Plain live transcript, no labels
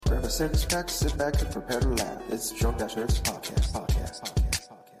Grab a six pack, sit back and prepare to laugh. It's Drunk Dash Nerds podcast.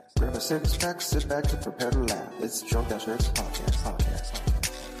 Grab a six pack, sit back and prepare to laugh. It's Drunk Dash Nerds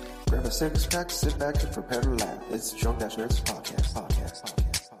podcast. Grab a six pack, sit back and prepare to laugh. It's Drunk Dash Nerds podcast.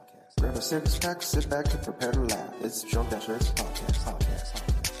 Grab a six pack, sit back and prepare to laugh. It's Drunk Dash Nerds podcast.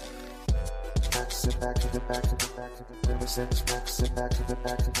 Sit back and get back and get back and get grab a six pack, sit back and get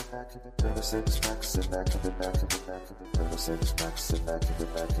back and get back and get grab a six pack, sit back and get back and get back and get grab a six pack, sit back and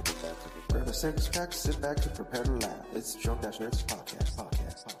get back and get back and get grab a six pack, sit back and prepare to laugh. It's Drunk Dash Nerds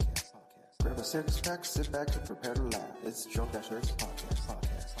podcast. Grab a six pack, sit back and prepare to laugh. It's Drunk Dash Nerds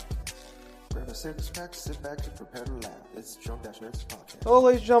podcast. Grab a six pack, sit back and prepare to laugh. It's Drunk Dash Nerds podcast. Hello,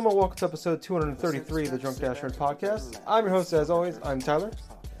 ladies and gentlemen. Welcome to episode 233 of the Drunk Dash Nerds podcast. I'm your host, as always. I'm Tyler,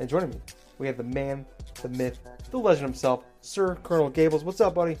 and joining me, we have the man, the myth, the legend himself, Sir Colonel Gables. What's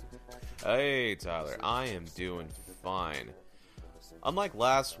up, buddy? Hey, Tyler. I am doing fine. Unlike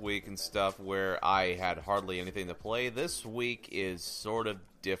last week and stuff where I had hardly anything to play, this week is sort of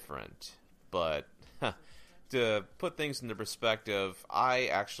different. But to put things into perspective, I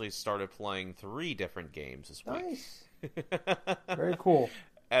actually started playing 3 different games this week. Nice. Very cool.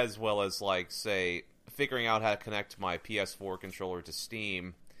 As well as, say, figuring out how to connect my PS4 controller to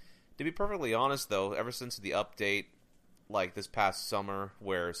Steam. To be perfectly honest, though, ever since the update, this past summer,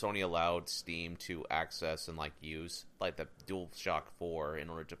 where Sony allowed Steam to access and, use, the DualShock 4 in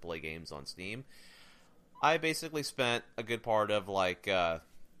order to play games on Steam, I basically spent a good part of, the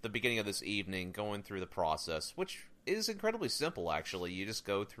beginning of this evening going through the process, which is incredibly simple, actually. You just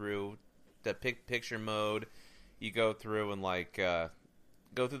go through the picture mode, you go through and, go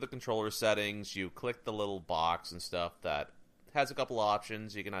through the controller settings, you click the little box and stuff that has a couple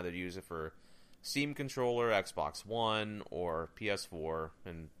options. You can either use it for Steam controller, Xbox One, or PS4,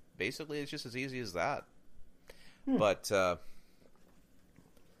 and basically it's just as easy as that. But,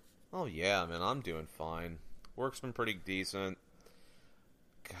 oh yeah, man, I'm doing fine. Work's been pretty decent.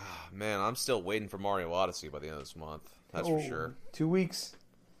 God, man, I'm still waiting for Mario Odyssey by the end of this month. That's for sure. 2 weeks.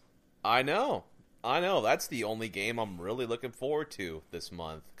 I know. That's the only game I'm really looking forward to this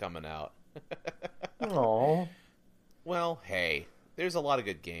month coming out. Aww. Well, hey, there's a lot of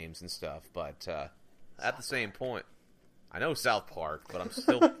good games and stuff, but at the same point, I know South Park, but I'm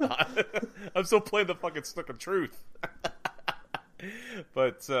still I'm still playing the fucking Stick of Truth.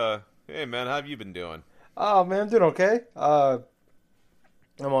 But hey, man, how have you been doing? Oh, man, I'm doing okay. I'm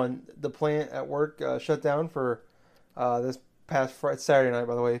on the plant at work, shut down for this past Saturday night,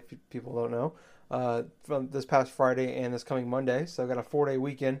 by the way, if people don't know. From this past Friday and this coming Monday, so I got a 4-day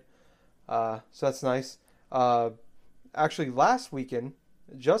weekend. So that's nice. Actually, last weekend,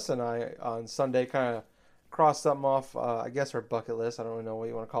 Justin and I, on Sunday, kind of crossed something off, I guess, our bucket list. I don't really know what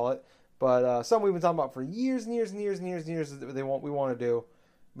you want to call it. But something we've been talking about for years and years and years and years and years that we want to do.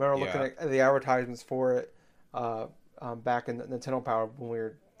 Remember looking at the advertisements for it back in Nintendo Power when we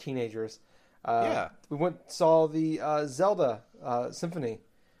were teenagers. We went and saw the Zelda Symphony.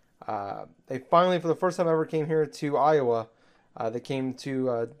 They finally, for the first time ever, came here to Iowa. They came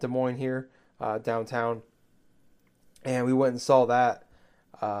to Des Moines here, downtown. And we went and saw that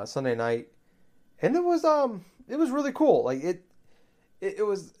Sunday night, and it was really cool. It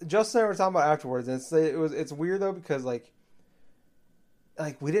was Justin and I were talking about afterwards, and it's weird though because we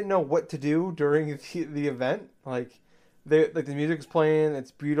didn't know what to do during the event. The music's playing,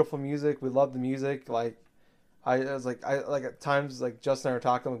 it's beautiful music. We love the music. I at times Justin and I were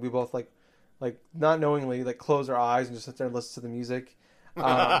talking, we both not knowingly close our eyes and just sit there and listen to the music.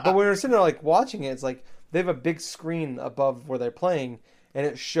 But when we were sitting there watching it, it's they have a big screen above where they're playing, and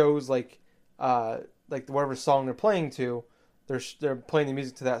it shows whatever song they're playing to. They're playing the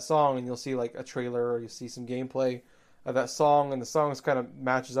music to that song, and you'll see a trailer or you see some gameplay of that song, and the song kind of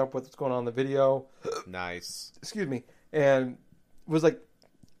matches up with what's going on in the video. Nice. Excuse me. And it was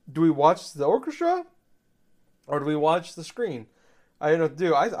do we watch the orchestra or do we watch the screen? I didn't know what to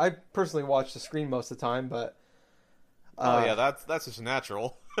do. I personally watch the screen most of the time, but yeah, that's just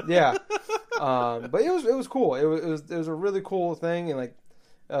natural. Yeah. But it was cool. It was a really cool thing, and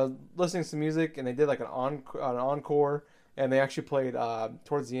listening to some music, and they did an encore, and they actually played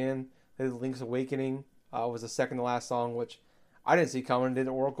towards the end. They did Link's Awakening was the second to last song, which I didn't see coming. They did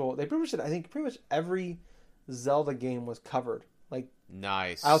Oracle. They pretty much did, I think pretty much every Zelda game was covered.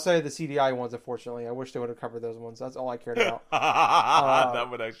 Nice. Outside of the CDI ones, unfortunately. I wish they would have covered those ones. That's all I cared about. That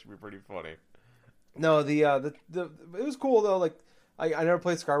would actually be pretty funny. No, it was cool though. I never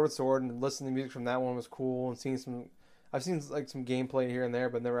played Skyward Sword, and listening to music from that one was cool. And I've seen some gameplay here and there,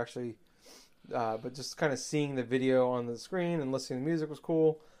 but never actually. But just kind of seeing the video on the screen and listening to music was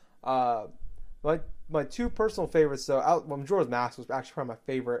cool. my two personal favorites. So, Majora's Mask was actually probably my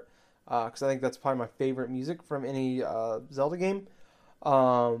favorite because I think that's probably my favorite music from any Zelda game.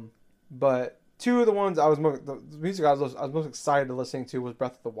 But two of the ones the music I was most excited to listening to was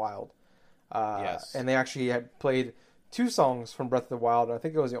Breath of the Wild. Yes. And they actually had played 2 songs from Breath of the Wild. And I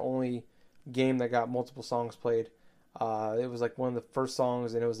think it was the only game that got multiple songs played. It was like one of the first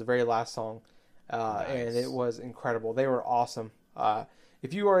songs, and it was the very last song. Nice. And it was incredible. They were awesome.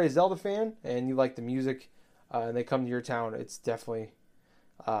 If you are a Zelda fan and you like the music, and they come to your town, it's definitely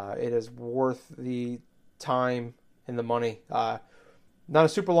it is worth the time and the money. Not a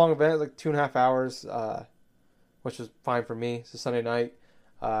super long event, like 2.5 hours, which was fine for me. It's a Sunday night.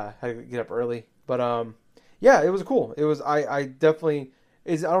 Had to get up early, but yeah, it was cool. It was I definitely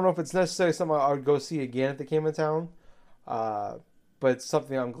I don't know if it's necessarily something I would go see again if they came in town, but it's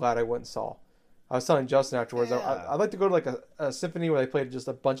something I'm glad I went and saw. I was telling Justin afterwards, Yeah. I'd like to go to like a symphony where they played just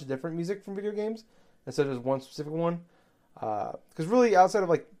a bunch of different music from video games instead of just one specific one. Because really, outside of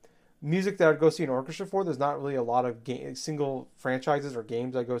like music that I'd go see an orchestra for, there's not really a lot of single franchises or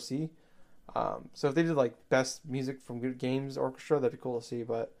games I go see. So if they did like best music from good games orchestra, that'd be cool to see.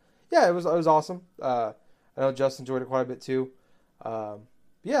 But yeah, it was awesome. I know Justin enjoyed it quite a bit too.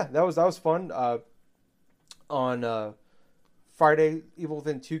 Yeah, that was fun. On Friday, Evil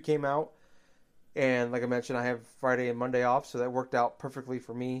Within 2 came out. And like I mentioned, I have Friday and Monday off, so that worked out perfectly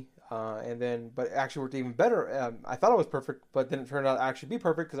for me. But it actually worked even better. I thought it was perfect, but then it turned out to actually be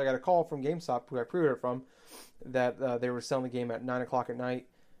perfect because I got a call from GameStop, who I pre-ordered from, that they were selling the game at 9 o'clock at night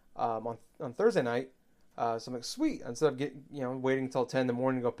on Thursday night. So I'm like, sweet. Instead of waiting until 10 in the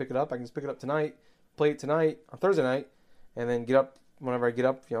morning to go pick it up, I can just pick it up tonight, play it tonight on Thursday night, and then get up whenever I get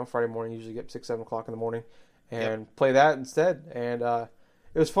up. Friday morning, usually get 6, 7 o'clock in the morning, and play that instead. And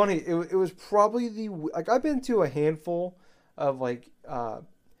it was funny. It was probably I've been to a handful of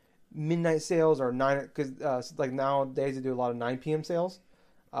midnight sales or 9, because like nowadays they do a lot of 9 p.m. sales,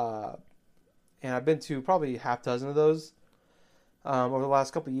 and I've been to probably half dozen of those over the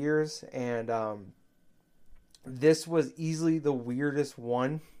last couple of years, and this was easily the weirdest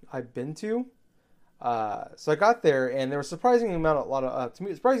one I've been to. So I got there, and there was surprisingly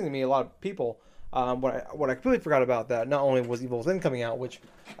a lot of people. What I completely forgot about that, not only was Evil Within coming out, which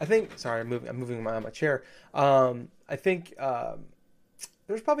I think, sorry, I'm moving my chair. I think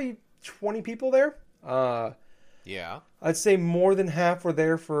there's probably 20 people there. Yeah. I'd say more than half were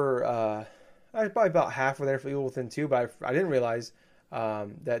there for, probably about half were there for Evil Within 2, but I didn't realize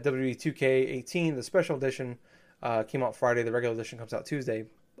that WWE 2K18, the special edition, came out Friday. The regular edition comes out Tuesday.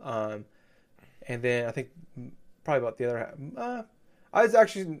 And then I think probably about the other half. I was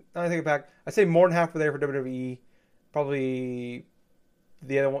actually, I think it back, I'd say more than half were there for WWE. Probably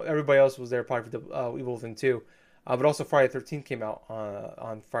the other one, everybody else was there probably for Evil Within 2. But also Friday the 13th came out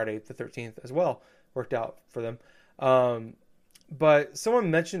on Friday the 13th as well. Worked out for them. But someone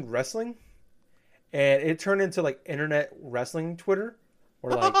mentioned wrestling, and it turned into like internet wrestling Twitter,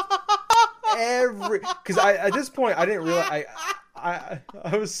 where like because at this point I didn't realize I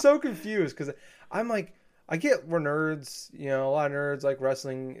was so confused because I'm like, I get we're nerds, a lot of nerds like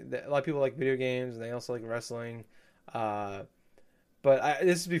wrestling. A lot of people like video games, and they also like wrestling. But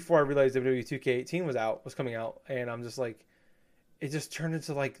this is before I realized WWE 2K18 was coming out, and I'm just like, it just turned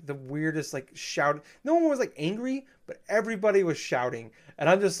into like the weirdest like shout. No one was like angry, but everybody was shouting, and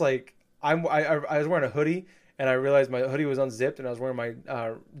I'm just like, I was wearing a hoodie, and I realized my hoodie was unzipped, and I was wearing my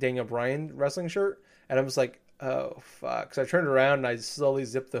Daniel Bryan wrestling shirt, and I'm just like, oh fuck. So I turned around and I slowly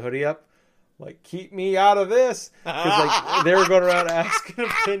zipped the hoodie up. Like, keep me out of this, because like they were going around asking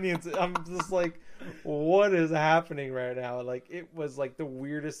opinions. I'm just like, what is happening right now? Like, it was like the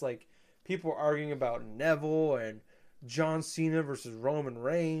weirdest. Like, people were arguing about Neville and John Cena versus Roman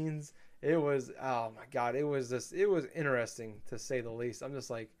Reigns. It was, oh my god, it was interesting to say the least. I'm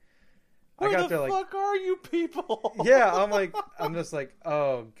just like, Where the fuck are you people? Yeah, I'm just like,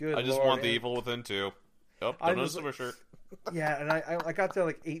 oh good. I just Lord. want the Evil Within 2. Oh, don't notice the shirt. Yeah, and I got there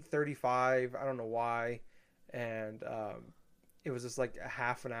like 8:35. I don't know why, and it was just like a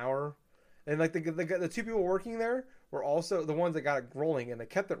half an hour, and like the two people working there were also the ones that got it rolling, and they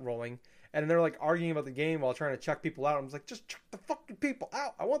kept it rolling, and they're like arguing about the game while trying to check people out. I'm just like, just check the fucking people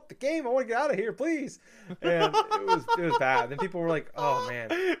out. I want the game. I want to get out of here, please. And it was bad. Then people were like, oh man,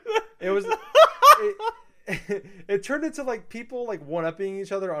 it turned into like people like one-upping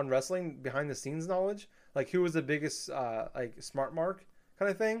each other on wrestling behind the scenes knowledge. Like, who was the biggest, like, smart mark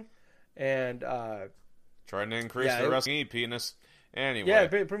kind of thing. And, trying to increase the wrestling e-penis. Anyway. Yeah,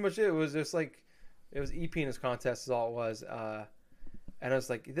 pretty much it was just, like, it was e-penis contest is all it was. And I was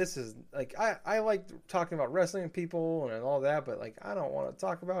like, this is, like, I like talking about wrestling and people and all that, but, like, I don't want to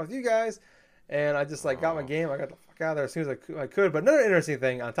talk about it with you guys. And I just got my game. I got the fuck out of there as soon as I could. But another interesting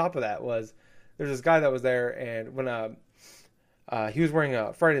thing on top of that was there's this guy that was there, and when he was wearing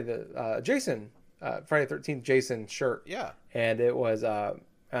a Friday the 13th Jason shirt. Yeah. And it was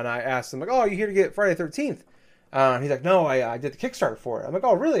and I asked him like, "Oh, you here to get Friday the 13th?" He's like, "No, I did the Kickstarter for it." I'm like,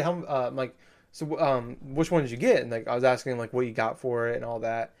 "Oh, really? How?" I'm like, "So which one did you get?" And I was asking him like what you got for it and all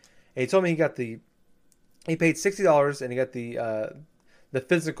that. And he told me he paid $60 and he got the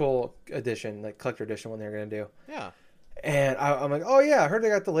physical edition, like collector edition, one they're gonna do. Yeah. And I'm like, oh yeah, I heard they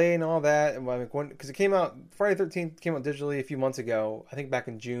got delayed and all that. And I'm like, because it came out Friday 13th came out digitally a few months ago, I think back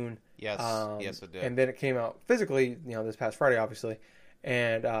in June. Yes, yes, it did. And then it came out physically, this past Friday, obviously.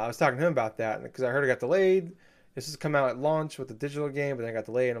 And I was talking to him about that because I heard it got delayed. This has come out at launch with the digital game, but then it got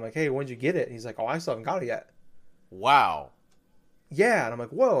delayed. And I'm like, hey, when did you get it? And he's like, oh, I still haven't got it yet. Wow. Yeah, and I'm like,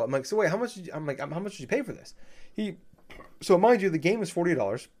 whoa. I'm like, so wait, how much? How much did you pay for this? So mind you, the game is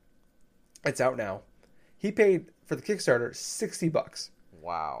 $40. It's out now. He paid for the Kickstarter $60.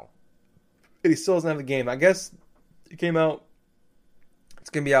 Wow. And he still doesn't have the game. I guess it came out. It's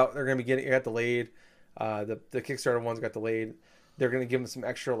gonna be out. They're gonna be getting. It got delayed. The Kickstarter ones got delayed. They're gonna give him some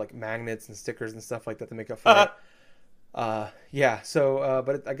extra magnets and stickers and stuff like that to make up for it. Yeah. So,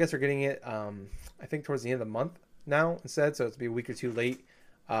 but I guess they're getting it. I think towards the end of the month now instead. So it's be a week or two late.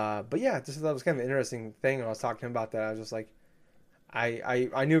 But yeah, just thought it was kind of an interesting thing. When I was talking to him about that, I was just like,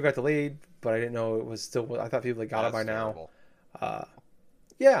 I knew it got delayed, but I didn't know it was still. I thought people got it by terrible. Now.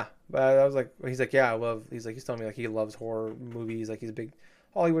 Yeah, but I was like, he's like, yeah, I love. He's telling me he loves horror movies. He's a big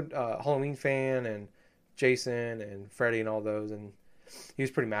Hollywood Halloween fan and Jason and Freddy and all those, and he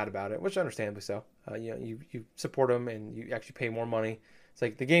was pretty mad about it, which understandably so. You support him and you actually pay more money. It's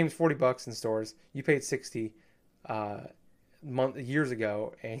like the game's $40 in stores. You paid $60 years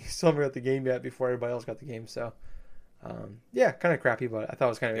ago, and you still haven't got the game yet before everybody else got the game. So, yeah, kind of crappy, but I thought it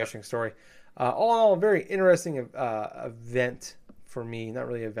was kind of an interesting story. All in all, a very interesting event for me. Not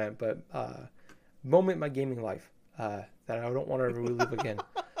really an event, but moment in my gaming life that I don't want to relive again,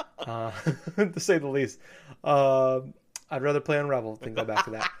 to say the least. I'd rather play Unravel than go back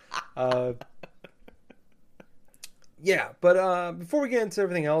to that. Yeah, but before we get into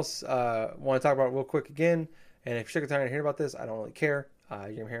everything else, I want to talk about it real quick again. And if you're sick or tired of hearing about this, I don't really care.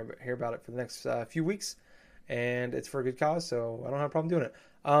 You're going to hear about it for the next few weeks. And it's for a good cause, so I don't have a problem doing it.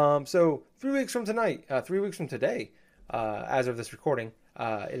 So 3 weeks from tonight, 3 weeks from today, as of this recording,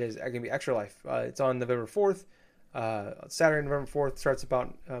 it is going to be Extra Life. It's on November 4th. Saturday, November 4th. Starts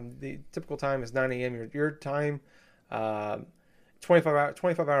about, the typical time is 9 a.m. your time.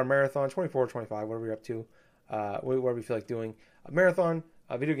 25-hour marathon, 24, 25, whatever you're up to. Whatever you feel like doing. A marathon,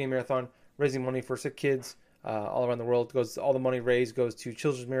 a video game marathon, raising money for sick kids all around the world. All the money raised goes to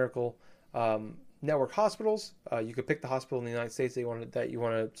Children's Miracle Network hospitals. You could pick the hospital in the United States that you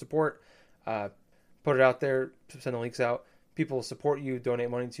want to support. Put it out there, send the links out. People support you, donate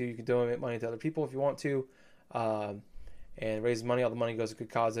money to you. You can donate money to other people if you want to, and raise money. All the money goes to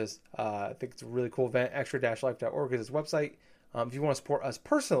good causes. I think it's a really cool event. Extra-life.org is his website. If you want to support us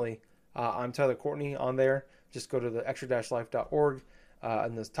personally, I'm Tyler Courtney on there. Just go to the extra-life.org.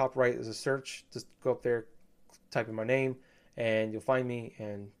 In the top right is a search. Just go up there, type in my name, and you'll find me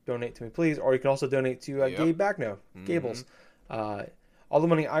and donate to me, please. Or you can also donate to Gabe Backno, Gables. All the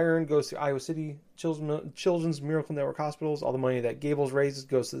money I earn goes to Iowa City Children's Miracle Network hospitals. All the money that Gables raises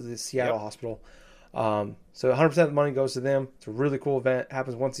goes to the Seattle hospital. So 100% of the money goes to them. It's a really cool event. It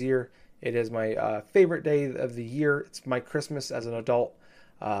happens once a year. It is my favorite day of the year. It's my Christmas as an adult.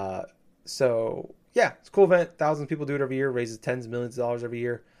 So yeah, it's a cool event. Thousands of people do it every year. Raises tens of millions of dollars every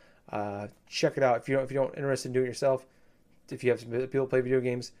year. Check it out if you don't interested in doing it yourself. If you have some people play video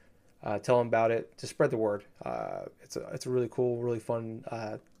games, tell them about it. To spread the word. It's a really cool, really fun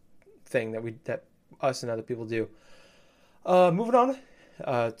thing that us and other people do. Moving on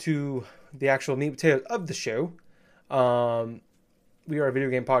to the actual meat and potatoes of the show. We are a video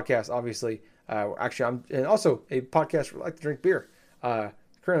game podcast, obviously. And also a podcast where I like to drink beer.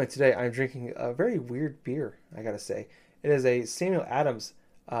 Currently today, I'm drinking a very weird beer, I gotta say. It is a Samuel Adams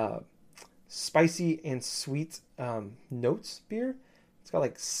spicy and sweet notes beer. It's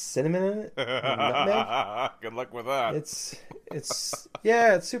got cinnamon in it. Nutmeg. Good luck with that. It's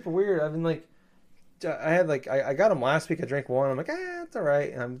super weird. I've been I got them last week. I drank one. I'm like, it's all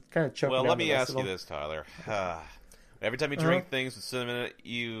right. And I'm kind of choking. Well, let me ask you this, Tyler. Every time you drink things with cinnamon in it,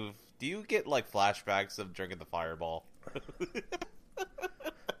 do you get flashbacks of drinking the Fireball?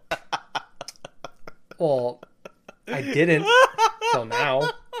 Well, I didn't till now.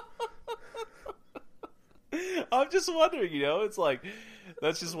 I'm just wondering, it's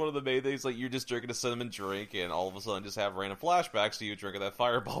That's just one of the main things. Like, you're just drinking a cinnamon drink, and all of a sudden just have random flashbacks to you drinking that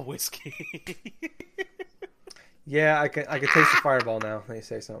Fireball whiskey. Yeah, I can taste the Fireball now. Let me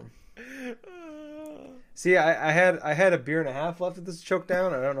say something. See, I had a beer and a half left of this choke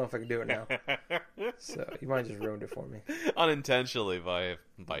down. I don't know if I can do it now. So you might have just ruined it for me. Unintentionally by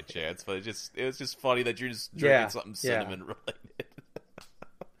chance, but it was just funny that you're just drinking something cinnamon related.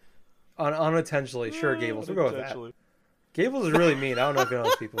 Unintentionally, sure, Gables. We'll go with that. Gables is really mean. I don't know if you know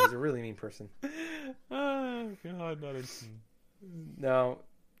those people. He's a really mean person. Oh God, not No.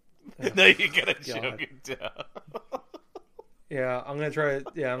 Now you gotta choke it down. Yeah, I'm gonna try.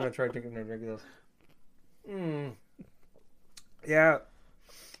 Yeah, I'm gonna try drinking their drink those. Yeah,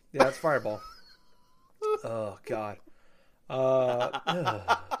 that's Fireball. Oh God.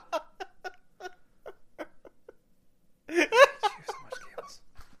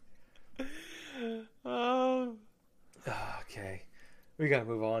 Okay, we gotta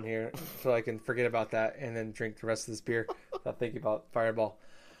move on here so I can forget about that and then drink the rest of this beer without thinking about Fireball.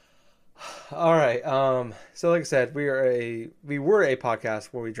 All right. So like I said, we were a podcast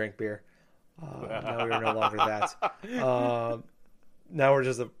where we drank beer. Now we are no longer that. Now we're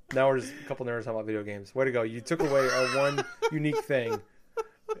just a couple nerds talking about video games. Way to go! You took away our one unique thing.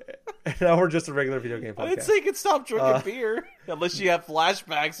 And now we're just a regular video game podcast. I didn't say you could stop drinking beer unless you have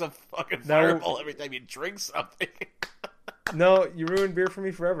flashbacks of fucking Fireball every time you drink something. No, you ruined beer for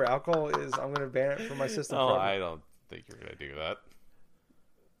me forever. Alcohol is. I'm going to ban it from my system. Oh, forever. I don't think you're going to do that.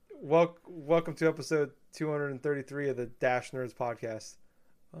 Welcome to episode 233 of the Dash Nerds podcast,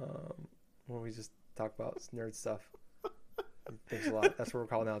 where we just talk about nerd stuff. Thanks a lot. That's what we're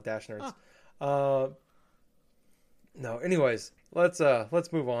calling now, Dash Nerds. No, anyways, let's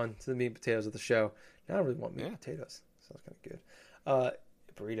move on to the meat and potatoes of the show. Now I really want meat and potatoes. Sounds kind of good.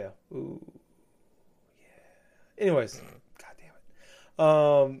 Burrito. Ooh, yeah. Anyways, god damn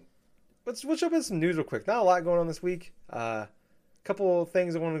it. Let's jump into some news real quick. Not a lot going on this week. Couple of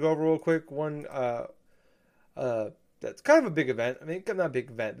things I want to go over real quick. One, that's kind of a big event. I mean, not a big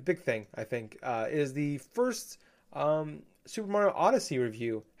event, a big thing, I think, is the first Super Mario Odyssey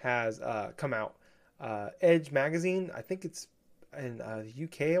review has come out. Edge magazine, I think it's in the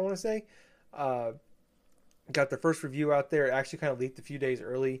UK, I want to say, got the first review out there. It actually kind of leaked a few days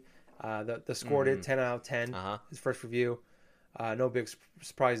early. The score did 10 out of 10, his first review. No big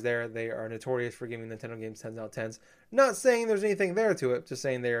surprise there. They are notorious for giving Nintendo games 10 out of 10s. Not saying there's anything there to it, just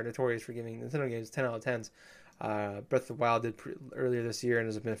saying they are notorious for giving Nintendo games 10 out of 10s. Breath of the Wild did earlier this year, and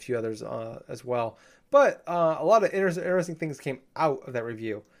there's been a few others as well. But a lot of interesting things came out of that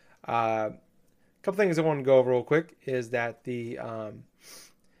review. A couple things I want to go over real quick is that I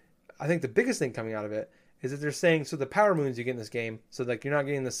think the biggest thing coming out of it is that they're saying, so the power moons you get in this game, so like you're not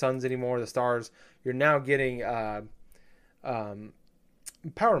getting the suns anymore, the stars, you're now getting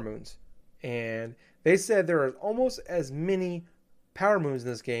power moons. And they said there are almost as many power moons in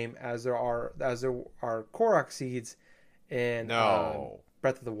this game as there are Korok seeds in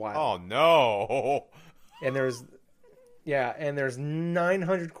Breath of the Wild. Oh no! And there's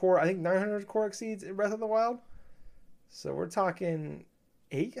 900 Korok seeds in Breath of the Wild. So we're talking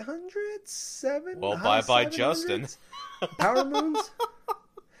 800, 700. Well, bye Justin. Power moons.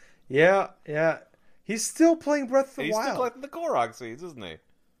 Yeah. He's still playing Breath of the Wild. He's still collecting the Korok seeds, isn't he?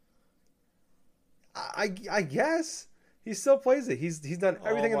 I guess he still plays it. He's done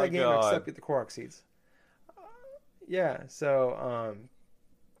everything in that game except get the Korok seeds. Yeah, so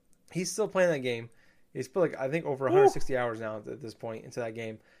he's still playing that game. He's put I think over 160 hours now at this point into that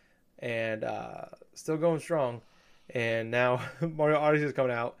game, and still going strong. And now Mario Odyssey is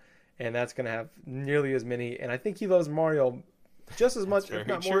coming out, and that's going to have nearly as many. And I think he loves Mario just as much, if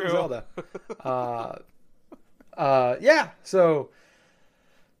not more, than Zelda. Yeah. So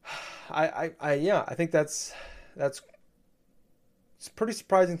I think that's it's pretty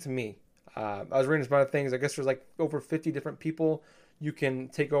surprising to me. I was reading about things. I guess there's over 50 different people you can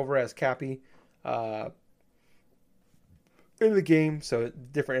take over as Cappy in the game. So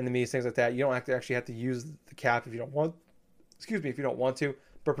different enemies, things like that. You don't actually have to use the cap if you don't want. Excuse me, if you don't want to.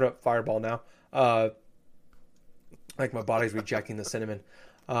 Burping up Fireball now. Like my body's rejecting the cinnamon.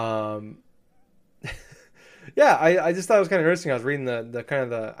 Yeah, I just thought it was kind of interesting. I was reading the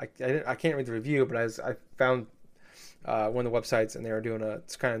kind of I can't read the review, but I found one of the websites, and they were doing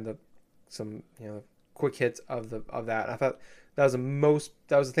some quick hits of that. And I thought that was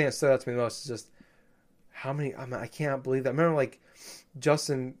the thing that stood out to me the most. Is just how many. I can't believe that. I remember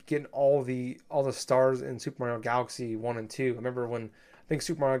Justin getting all the stars in Super Mario Galaxy 1 and 2. I remember when I think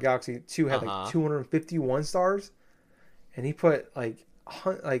Super Mario Galaxy 2 had 251 stars, and he put wow,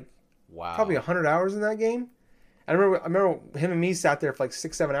 probably 100 hours in that game. I remember him and me sat there for like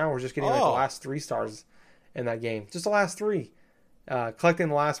 6-7 hours just getting like the Oh. last 3 stars in that game. Just the last 3. Collecting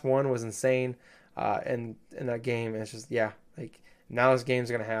the last one was insane. In that game, and it's just like now this game's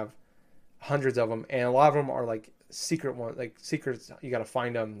gonna have hundreds of them, and a lot of them are like secret ones, like secrets. You got to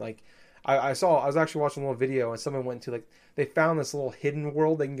find them. Like I was actually watching a little video, and someone went to like they found this little hidden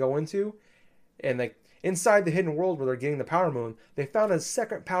world they can go into, and like inside the hidden world where they're getting the power moon, they found a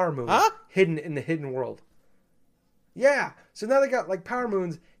second power moon hidden in the hidden world. Yeah, so now they got like power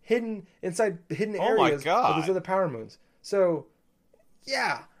moons hidden inside the hidden Oh my areas God. of these other power moons. So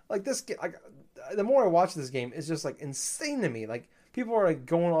yeah, like this, like the more I watch this game, it's just like insane to me. Like people are like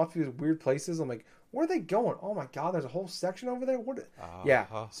going off to these weird places. I'm like, where are they going? Oh my God, there's a whole section over there.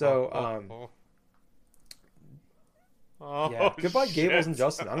 Yeah. So yeah. Goodbye, Gables and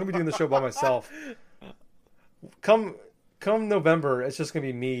Justin. I'm gonna be doing the show by myself. Come November, it's just gonna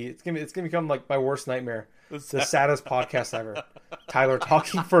be me. It's gonna become like my worst nightmare. The saddest podcast ever. Tyler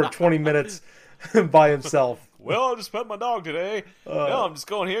talking for 20 minutes by himself. Well, I just pet my dog today. No, I'm just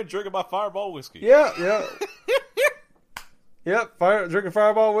going here and drinking my Fireball whiskey. Yeah. Yep, drinking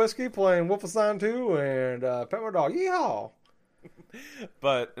Fireball whiskey, playing Wolfenstein 2, and pet my dog. Yeehaw!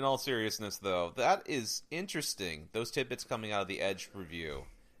 But in all seriousness, though, that is interesting. Those tidbits coming out of the Edge review,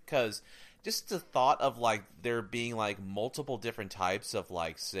 because just the thought of like there being like multiple different types of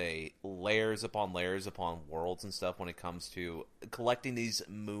like say layers upon worlds and stuff when it comes to collecting these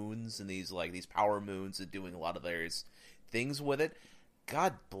moons and these power moons and doing a lot of various things with it.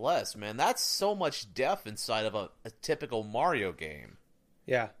 God bless, man. That's so much depth inside of a typical Mario game.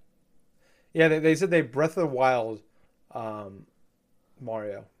 Yeah. They said they Breath of the Wild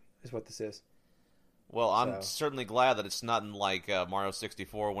Mario is what this is. Well, I'm certainly glad that it's not in like Mario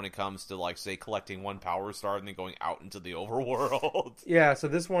 64 when it comes to like say collecting one power star and then going out into the overworld. Yeah, so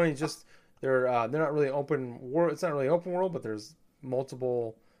this one is just they're not really open world. It's not really open world, but there's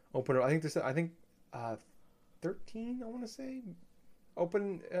multiple open. I think 13. I want to say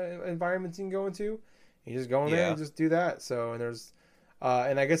open environments you can go into. You just go in there and just do that. So and there's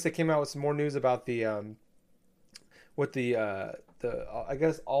and I guess they came out with some more news about the I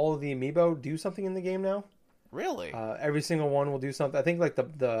guess all of the amiibo do something in the game now. Really? Every single one will do something. I think like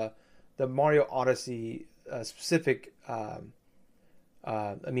the Mario Odyssey specific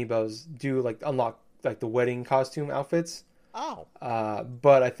amiibos do like unlock like the wedding costume outfits. Oh.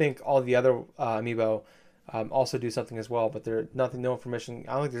 But I think all the other amiibo also do something as well. But no information.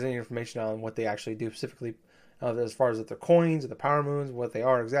 I don't think there's any information on what they actually do specifically as far as if they're coins or the power moons, what they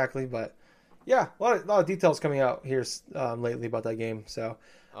are exactly. But yeah, a lot of details coming out here lately about that game. So,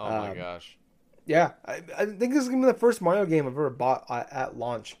 oh my gosh, yeah, I think this is gonna be the first Mario game I've ever bought at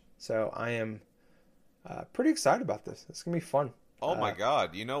launch. So I am pretty excited about this. It's gonna be fun. Oh my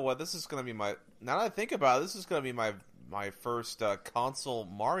God, you know what? This is gonna be my. Now that I think about it, this is gonna be my first console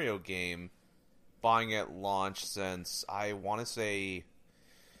Mario game buying at launch since I want to say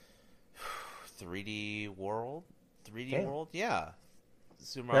 3D World. 3D World, yeah.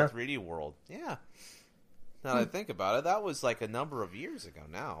 Super Mario 3D World. Yeah. Now that I think about it, that was like a number of years ago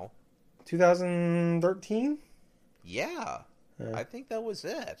now. 2013? Yeah. I think that was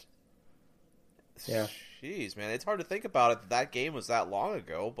it. Yeah. Jeez, man. It's hard to think about it that game was that long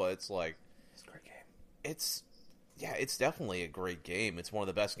ago, but it's like... It's a great game. It's definitely a great game. It's one of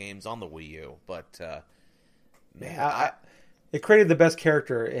the best games on the Wii U, but... man, it created the best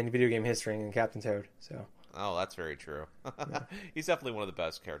character in video game history in Captain Toad, so... Oh, that's very true. He's definitely one of the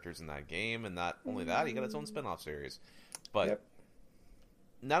best characters in that game, and not only that, he got his own spin-off series. But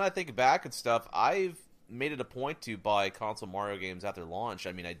now that I think back and stuff, I've made it a point to buy console Mario games at their launch.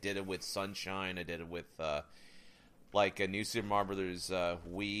 I mean, I did it with Sunshine, I did it with like a New Super Mario Brothers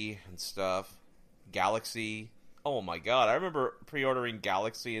Wii and stuff, Galaxy. Oh my God, I remember pre-ordering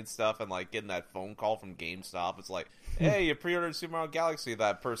Galaxy and stuff and like getting that phone call from GameStop. It's like, hey, you pre-ordered Super Mario Galaxy.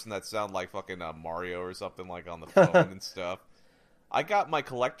 That person that sounded like fucking Mario or something like on the phone and stuff. I got my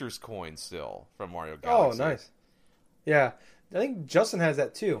collector's coin still from Mario Galaxy. Oh, nice. Yeah, I think Justin has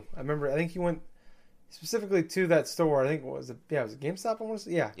that too. I think he went specifically to that store. I think it was it GameStop? I want to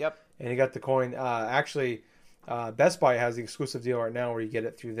say. Yeah. Yep. And he got the coin. Actually, Best Buy has the exclusive deal right now where you get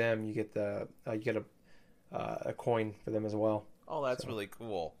it through them. You get a coin for them as well. Oh, that's really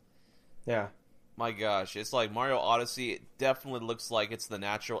cool. Yeah. My gosh, it's like Mario Odyssey. It definitely looks like it's the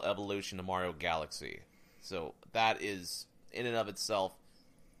natural evolution of Mario Galaxy. So that is, in and of itself,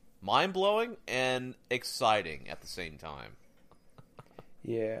 mind-blowing and exciting at the same time.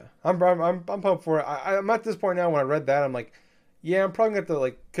 Yeah. I'm pumped for it. I'm at this point now when I read that, I'm like, yeah, I'm probably going to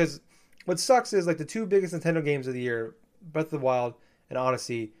have to, because what sucks is, like, the two biggest Nintendo games of the year, Breath of the Wild and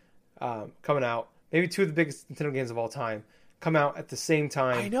Odyssey, coming out. maybe two of the biggest Nintendo games of all time come out at the same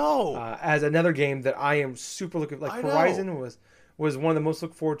time. I know. As another game that I am super looking like. I know. Horizon was one of the most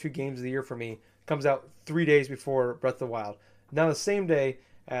looked forward to games of the year for me. Comes out 3 days before Breath of the Wild. Now the same day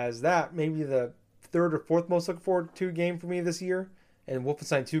as that, maybe the third or fourth most looked forward to game for me this year, and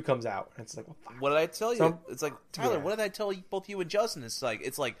Wolfenstein 2 comes out. And it's like, well, fuck. What did I tell you? So- It's like, Tyler, yeah. what did I tell you, both you and Justin? It's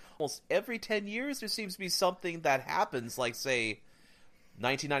like almost every 10 years there seems to be something that happens. Like, say,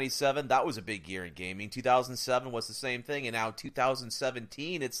 1997, that was a big year in gaming. 2007 was the same thing. And now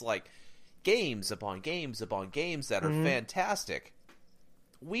 2017, it's like games upon games upon games that are fantastic.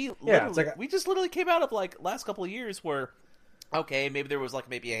 We it's like we just literally came out of like last couple of years where, okay, maybe there was like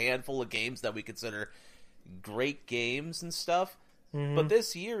maybe a handful of games that we consider great games and stuff. But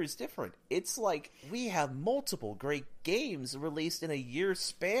this year is different. It's like we have multiple great games released in a year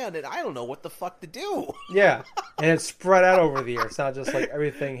span, and I don't know what the fuck to do. Yeah, and it's spread out over the year. It's not just like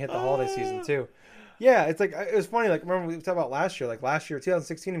everything hit the holiday season too. Yeah, it's like it was funny. Like remember we talked about last year. Like last year,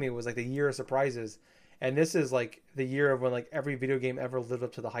 2016 to me was like the year of surprises, and this is like the year of when like every video game ever lived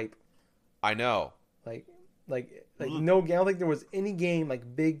up to the hype. I know, Like no game. I don't think there was any game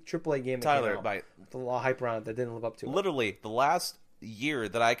like big AAA game that Tyler. came out with a lot of hype around it that didn't live up to it. Literally, the last year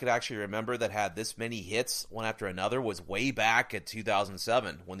that I could actually remember that had this many hits one after another was way back at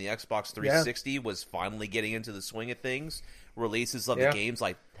 2007 when the Xbox 360 was finally getting into the swing of things. Releases of the games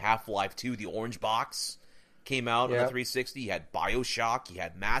like Half-Life 2, the Orange Box, came out on the 360. You had BioShock, you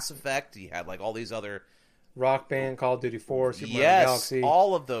had Mass Effect, you had like all these other Rock Band, Call of Duty 4, Super Mario yes, Galaxy.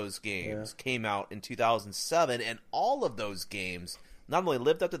 all of those games came out in 2007, and all of those games not only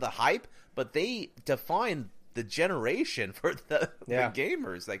lived up to the hype, but they defined the generation for the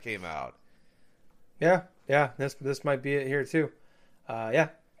gamers that came out. Yeah. This might be it here too.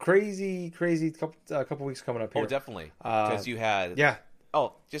 Crazy couple weeks coming up here. Oh, definitely, because you had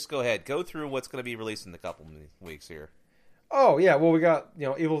Oh, just go ahead. Go through what's going to be released in a couple weeks here. Oh yeah, well we got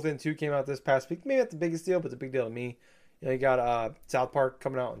Evil Within 2 came out this past week. Maybe not the biggest deal, but it's a big deal to me. You got South Park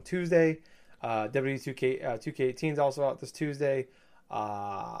coming out on Tuesday. WWE 2K18 is also out this Tuesday.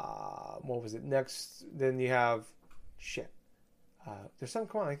 What was it next? Then you have there's something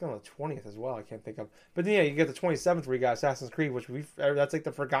coming out I think on the 20th as well. I can't think of. But then you get the 27th where you got Assassin's Creed, which that's like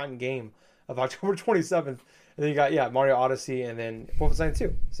the forgotten game of October 27th. And then you got Mario Odyssey and then Wolfenstein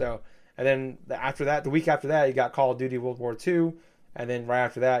 2. So and then after that, the week after that, you got Call of Duty World War II, and then right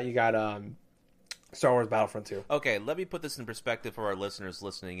after that, you got Star Wars Battlefront 2. Okay, let me put this in perspective for our listeners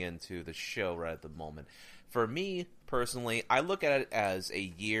listening into the show right at the moment. For me, personally, I look at it as a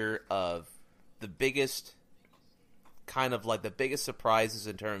year of the biggest, kind of like the biggest surprises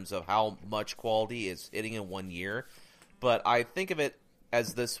in terms of how much quality is hitting in 1 year. But I think of it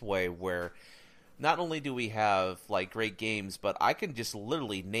as this way, where not only do we have like great games, but I can just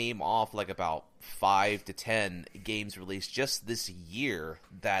literally name off like about 5 to 10 games released just this year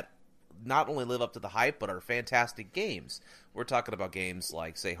that not only live up to the hype, but are fantastic games. We're talking about games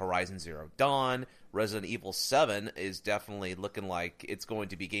like, say, Horizon Zero Dawn. Resident Evil 7 is definitely looking like it's going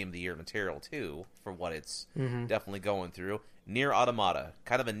to be Game of the Year material, too, for what it's definitely going through. Nier Automata,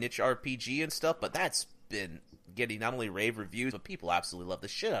 kind of a niche RPG and stuff, but that's been getting not only rave reviews, but people absolutely love the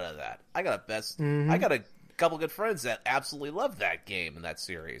shit out of that. I got a couple good friends that absolutely love that game and that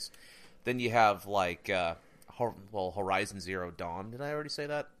series. Then you have, like, Horizon Zero Dawn. Did I already say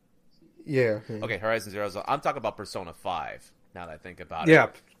that? Yeah. Okay, Horizon Zero Dawn. I'm talking about Persona 5, now that I think about it. Yeah,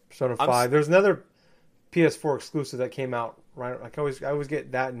 Persona 5. There's another PS4 exclusive that came out, right? I always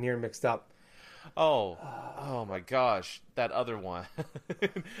get that and Nier mixed up. Oh my gosh, that other one.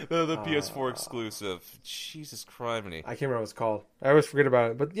 the PS4 exclusive. Jesus criminy. I can't remember what it's called. I always forget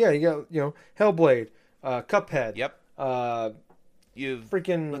about it. But yeah, you got, Hellblade, Cuphead. Yep. You've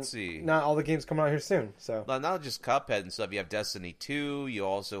freaking, let's see. Not all the games coming out here soon. So not just Cuphead and stuff. You have Destiny 2. You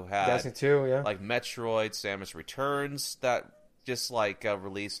also have Destiny 2, yeah. Like Metroid, Samus Returns that just like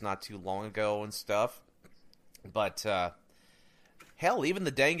released not too long ago and stuff. But hell, even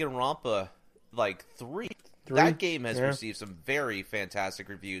the Danganronpa like 3. That game has received some very fantastic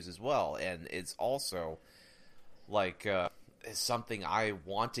reviews as well, and it's also like is something I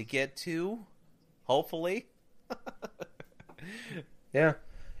want to get to, hopefully. Yeah.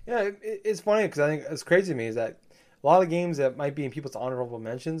 It's funny because I think it's crazy to me is that a lot of games that might be in people's honorable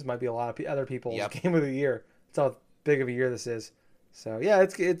mentions might be a lot of other people's game of the year. That's how big of a year this is. So yeah,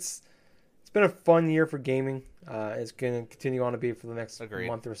 it's been a fun year for gaming. It's going to continue on to be for the next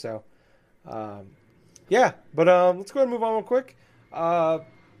month or so. Yeah, but let's go ahead and move on real quick. Got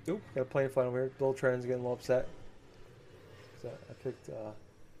a plane flying over here. Bill Trent's getting a little upset. So I picked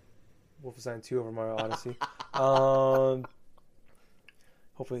Wolfenstein 2 over Mario Odyssey.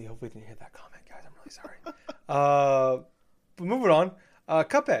 Hopefully you didn't hear that comment, guys. I'm really sorry. But moving on,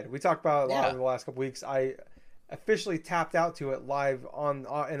 Cuphead. We talked about a lot over the last couple weeks. I officially tapped out to it live on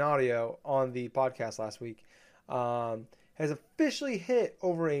in audio on the podcast last week. Has officially hit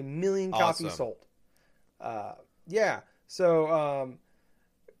over 1 million copies sold. So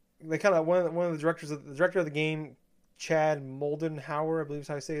they kind of one of the director of the game, Chad Moldenhauer, I believe is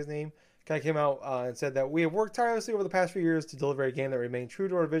how you say his name, kind of came out and said that we have worked tirelessly over the past few years to deliver a game that remained true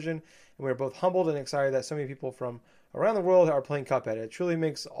to our vision, and we are both humbled and excited that so many people from around the world are playing Cuphead. It truly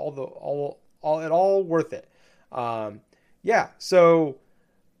makes it all worth it. So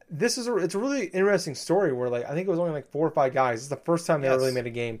this is it's a really interesting story where I think it was only 4 or 5 guys. It's the first time they really made a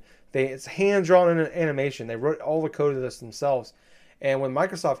game. It's hand drawn in an animation. They wrote all the code of this themselves. And when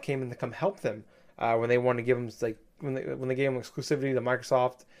Microsoft came in to come help them, when they wanted to give them when they gave them exclusivity to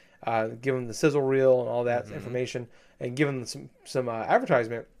Microsoft, give them the sizzle reel and all that information, and give them some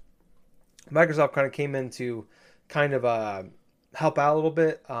advertisement, Microsoft kind of came in to kind of help out a little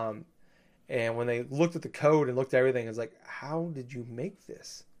bit. And when they looked at the code and looked at everything, it's like, how did you make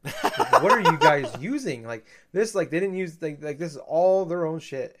this? What are you guys using? This, they didn't use this is all their own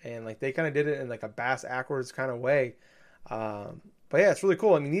shit, and they kind of did it in a bass backwards kind of way. But yeah, it's really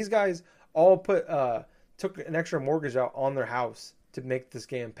cool. I mean, these guys all took an extra mortgage out on their house to make this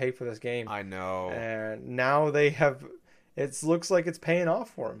game, pay for this game. I know. And now they have. It looks like it's paying off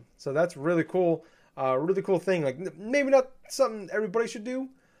for them. So that's really cool. Really cool thing. Maybe not something everybody should do.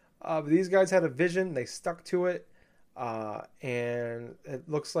 But these guys had a vision. They stuck to it. And it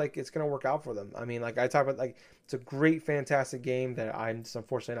looks like it's going to work out for them. I mean, I talk about, it's a great, fantastic game that I'm just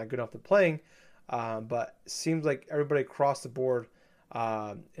unfortunately not good enough at playing. But it seems like everybody across the board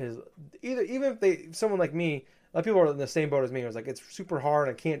is either, even if someone like me, a lot of people are in the same boat as me. It was it's super hard.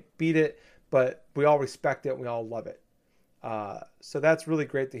 I can't beat it, but we all respect it. And we all love it. So that's really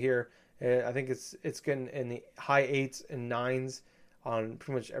great to hear. I think it's getting in the high 8s and 9s on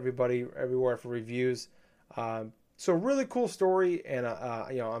pretty much everywhere for reviews. So really cool story, and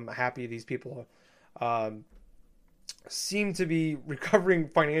I'm happy these people seem to be recovering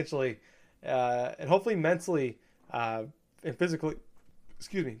financially, and hopefully mentally and physically.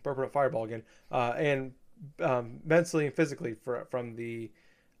 Excuse me, burping up Fireball again. And mentally and physically from the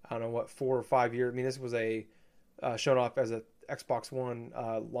 4 or 5 years. I mean, this was shown off as a Xbox One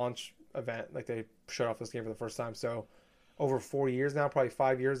launch event. They showed off this game for the first time. So over 4 years now, probably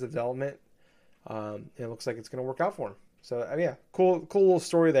 5 years of development. It looks like it's going to work out for him. So cool little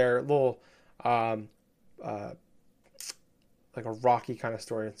story there. A little a Rocky kind of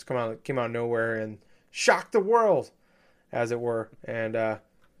story. It's came out of nowhere and shocked the world, as it were. And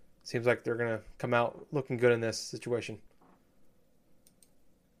seems like they're going to come out looking good in this situation.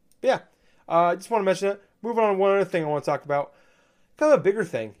 But I just want to mention it. Moving on to one other thing I want to talk about. Kind of a bigger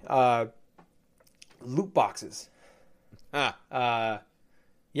thing. Loot boxes. It's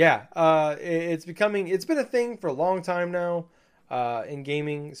been a thing for a long time now in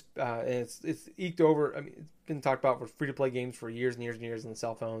gaming, and it's eked over. I mean, it's been talked about for free-to-play games for years and years and years on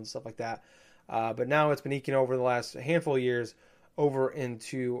cell phones, stuff like that. But now it's been eking over the last handful of years over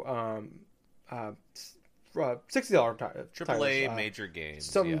into $60 AAA major games.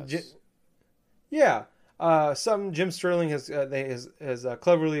 Some Jim Sterling has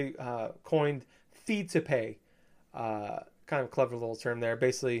cleverly coined fee to pay. Kind of a clever little term there.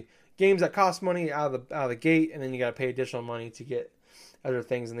 Basically, games that cost money out of the gate, and then you got to pay additional money to get other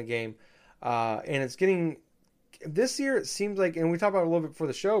things in the game. And it's getting this year. It seems like, and we talked about it a little bit before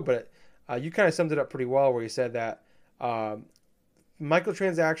the show, but you kind of summed it up pretty well, where you said that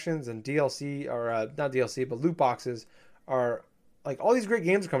microtransactions and DLC, or not DLC, but loot boxes are all these great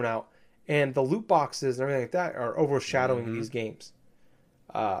games are coming out, and the loot boxes and everything like that are overshadowing these games.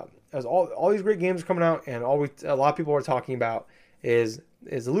 As all these great games are coming out, and a lot of people are talking about is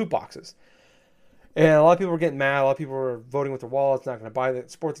the loot boxes. And a lot of people are getting mad. A lot of people are voting with their wallets, not going to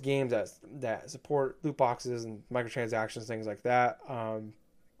support the games that support loot boxes and microtransactions, things like that.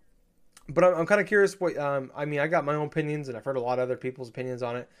 But I'm kind of curious what I got my own opinions, and I've heard a lot of other people's opinions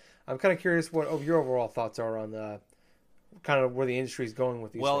on it. I'm kind of curious what your overall thoughts are on the kind of where the industry is going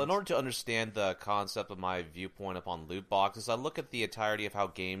with these things. In order to understand the concept of my viewpoint upon loot boxes, I look at the entirety of how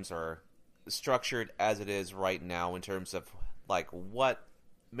games are structured as it is right now in terms of what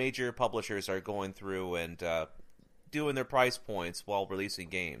major publishers are going through and doing their price points while releasing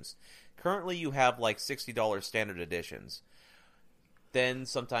games. Currently, you have $60 standard editions. Then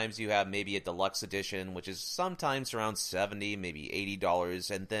sometimes you have maybe a deluxe edition, which is sometimes around $70, maybe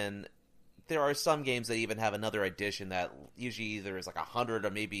 $80, and then there are some games that even have another edition that usually either is $100, or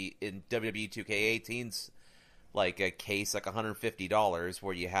maybe in WWE 2K18's a case $150,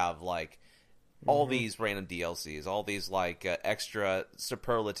 where you have all these random DLCs, all these like extra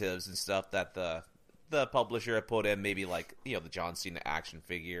superlatives and stuff that the publisher had put in, maybe like, you know, the John Cena action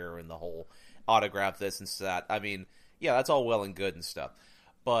figure and the whole autograph this and that. I mean, yeah, that's all well and good and stuff,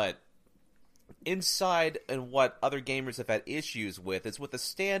 but inside, and what other gamers have had issues with, is with the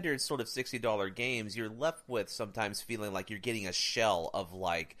standard sort of $60 games, you're left with sometimes feeling like you're getting a shell of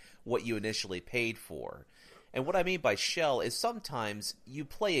like what you initially paid for. And what I mean by shell is sometimes you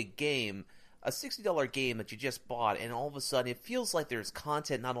play a game, a $60 game that you just bought, and all of a sudden it feels like there's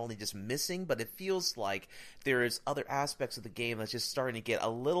content not only just missing, but it feels like there's other aspects of the game that's just starting to get a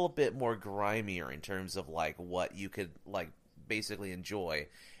little bit more grimier in terms of like what you could like basically enjoy.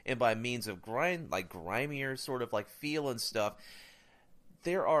 And by means of grimier sort of like feel and stuff,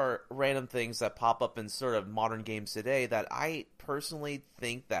 there are random things that pop up in sort of modern games today that I personally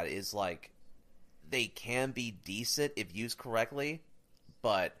think that is like, they can be decent if used correctly,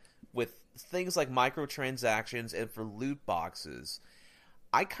 but with things like microtransactions and for loot boxes,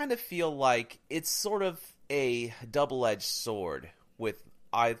 I kind of feel like it's sort of a double-edged sword with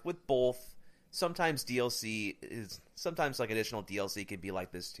both. Sometimes DLC is, sometimes like additional DLC can be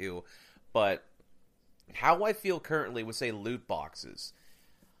like this too, but how I feel currently with, say, loot boxes,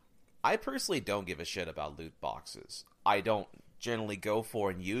 I personally don't give a shit about loot boxes. I don't generally go for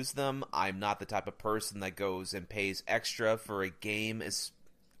and use them. I'm not the type of person that goes and pays extra for a game,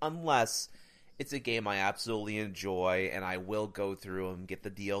 unless it's a game I absolutely enjoy and I will go through and get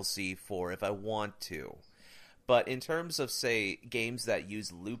the DLC for if I want to. But in terms of, say, games that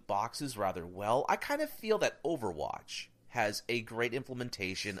use loot boxes rather well, I kind of feel that Overwatch has a great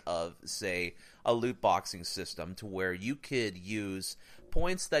implementation of, say, a loot boxing system to where you could use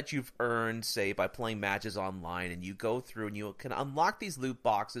points that you've earned, say, by playing matches online, and you go through and you can unlock these loot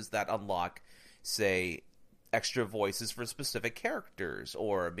boxes that unlock, say, extra voices for specific characters,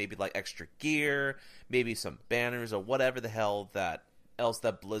 or maybe like extra gear, maybe some banners, or whatever the hell that else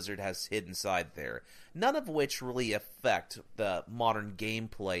that Blizzard has hid inside there. None of which really affect the modern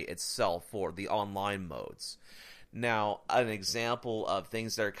gameplay itself for the online modes. Now, an example of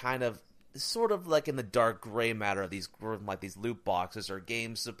things that are kind of sort of like in the dark gray matter of these loot boxes are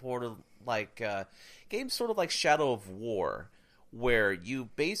games supported like games sort of like Shadow of War, where you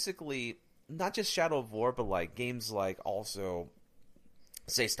basically, not just Shadow of War, but like games like also,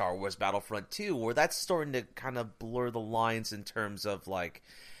 say, Star Wars Battlefront 2, where that's starting to kind of blur the lines in terms of like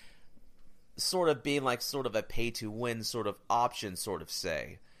sort of being like sort of a pay-to-win sort of option, sort of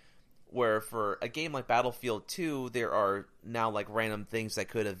say. Where for a game like Battlefield 2, there are now like random things that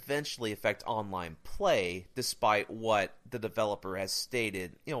could eventually affect online play, despite what the developer has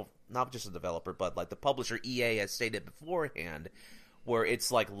stated, you know, not just the developer, but like the publisher EA has stated beforehand, where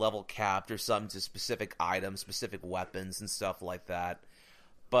it's like level capped or something to specific items, specific weapons and stuff like that.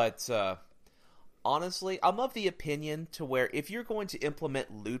 But honestly, I'm of the opinion to where if you're going to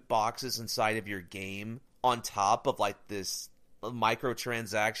implement loot boxes inside of your game on top of like this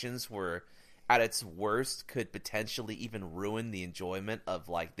microtransactions, where at its worst could potentially even ruin the enjoyment of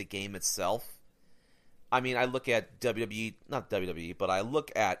like the game itself. I mean, I look at not WWE, but I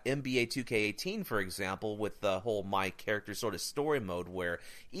look at NBA 2K18, for example, with the whole My Character sort of story mode, where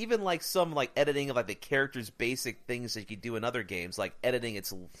even like some like editing of like the character's basic things that you could do in other games, like editing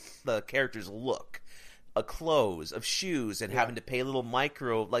the character's look, a clothes, of shoes, and having to pay little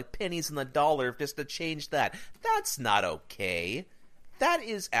micro, like pennies in the dollar just to change that. That's not okay. That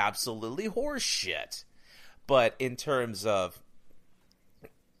is absolutely horseshit. But in terms of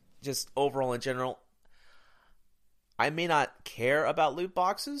just overall in general, I may not care about loot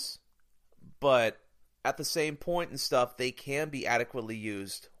boxes, but at the same point and stuff, they can be adequately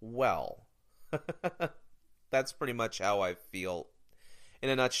used well. That's pretty much how I feel in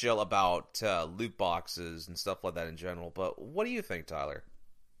a nutshell about loot boxes and stuff like that in general. But what do you think, Tyler?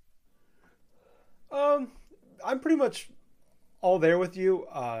 I'm pretty much all there with you.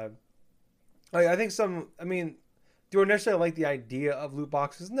 I think do I necessarily like the idea of loot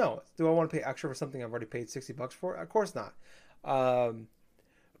boxes? No. Do I want to pay extra for something I've already paid $60 for? Of course not.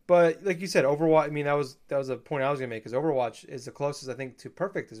 But like you said, Overwatch, I mean, that was a point I was going to make, because Overwatch is the closest, I think, to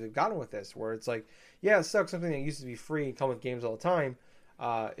perfect as we've gotten with this, where it's like, yeah, it sucks. Something that used to be free and come with games all the time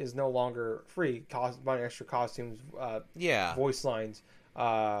is no longer free. Buying extra costumes, voice lines,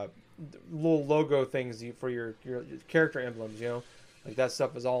 little logo things for your character emblems, you know, like that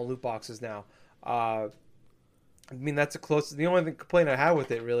stuff is all in loot boxes now. I mean, that's the closest. The only complaint I have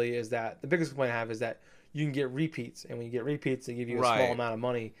with it really is that the biggest complaint I have is that you can get repeats, and when you get repeats, they give you a small amount of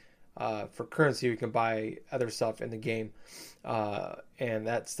money for currency. You can buy other stuff in the game, and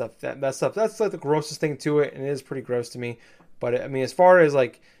that stuff that's like the grossest thing to it, and it is pretty gross to me. But I mean, as far as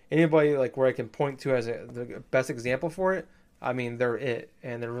like anybody like where I can point to as the best example for it, I mean, they're it,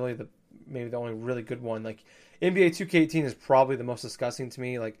 and they're really maybe the only really good one. Like NBA 2K18 is probably the most disgusting to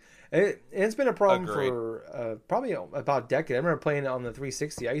me. Like it's been a problem for probably about a decade. I remember playing it on the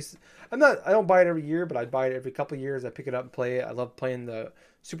 360. I don't buy it every year, but I buy it every couple of years. I pick it up and play it. I love playing the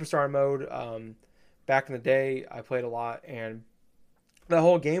Superstar mode. Back in the day, I played a lot, and the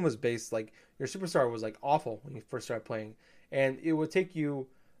whole game was based like your Superstar was like awful when you first started playing, and it would take you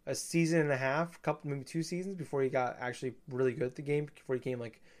a season and a half, maybe 2 seasons before you got actually really good at the game. Before you came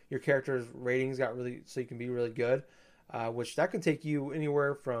like your character's ratings got really so you can be really good, which that can take you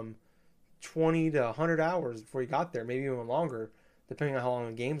anywhere from 20 to 100 hours before you got there, maybe even longer, depending on how long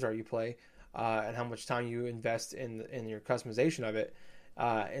the games are you play, and how much time you invest in your customization of it.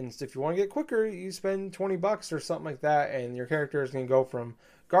 And so if you want to get quicker, you spend $20 or something like that, and your character is going to go from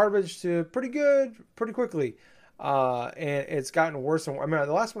garbage to pretty good pretty quickly. And it's gotten worse. I mean,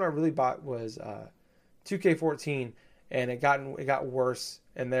 the last one I really bought was 2K14, and it got worse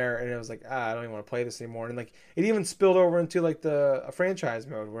in there, and it was like, I don't even want to play this anymore. And like it even spilled over into like a franchise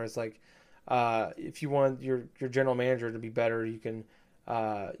mode where it's like, if you want your general manager to be better, you can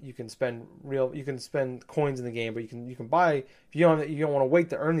spend coins in the game, but you can buy, if you don't want to wait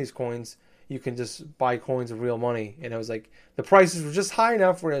to earn these coins, you can just buy coins of real money. And it was like the prices were just high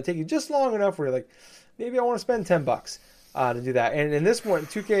enough where it take you just long enough where you're like, maybe I want to spend $10 to do that. And in this one,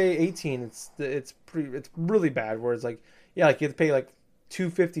 2K18, it's really bad where it's like, yeah, like you have to pay like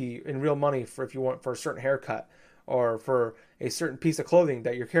 $250 in real money for if you want for a certain haircut or for a certain piece of clothing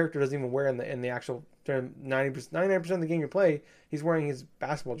that your character doesn't even wear in the actual 99% of the game you play. He's wearing his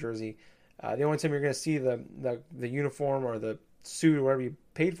basketball jersey. The only time you're going to see the uniform or the suit or whatever you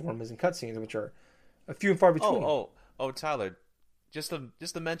paid for him is in cutscenes, which are a few and far between. Oh, Tyler, just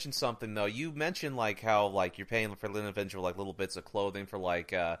to mention something though. You mentioned like how like you're paying for individual like little bits of clothing for like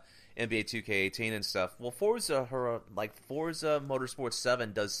NBA 2K18 and stuff. Well, Forza Motorsport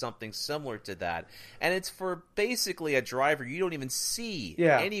 7 does something similar to that, and it's for basically a driver you don't even see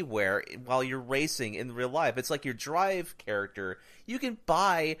anywhere while you're racing in real life. It's like your drive character. You can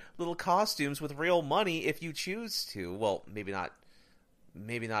buy little costumes with real money if you choose to. Well, maybe not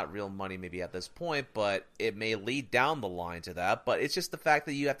real money maybe at this point, but it may lead down the line to that. But it's just the fact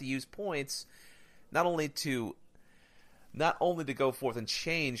that you have to use points not only to go forth and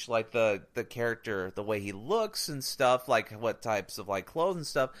change like the character, the way he looks and stuff, like what types of like clothes and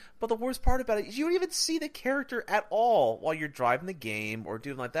stuff, but the worst part about it is you don't even see the character at all while you're driving the game or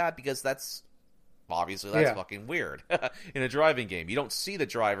doing like that, because that's fucking weird. In a driving game, you don't see the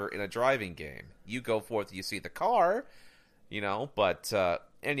driver in a driving game. You go forth, you see the car, but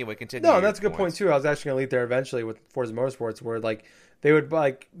anyway, continue. No, that's a good point too. I was actually going to lead there eventually with Forza Motorsports, where like they would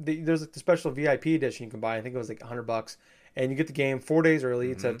there's like the special VIP edition you can buy. I think it was like $100, and you get the game 4 days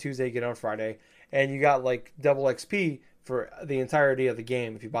early. It's a Tuesday, you get it on Friday, and you got like double XP for the entirety of the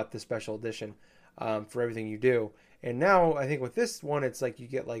game if you bought this special edition for everything you do. And now I think with this one, it's like you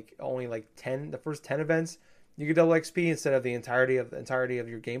get like only like the first 10 events, you get double XP instead of the entirety of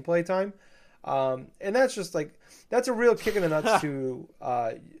your gameplay time. And that's just like, that's a real kick in the nuts to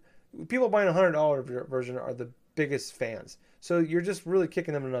people buying a $100 version are the biggest fans. So you're just really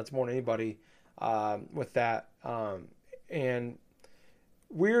kicking them in the nuts more than anybody with that. And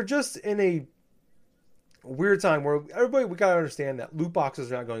we're just in a weird time where we got to understand that loot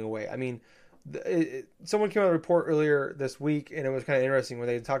boxes are not going away. I mean, someone came out with a report earlier this week, and it was kind of interesting when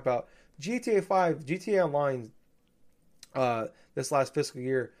they talked about GTA 5, GTA Online this last fiscal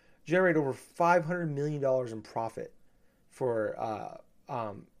year generated over $500 million in profit for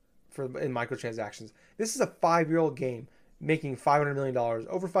in microtransactions. This is a 5-year-old game making $500 million,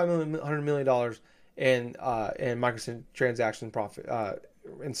 over $500 million in microtransaction profit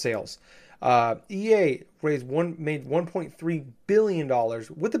in sales. EA made $1.3 billion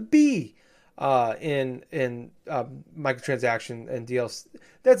with a B in microtransaction and DLC.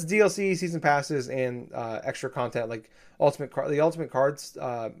 That's DLC, season passes, and extra content like Ultimate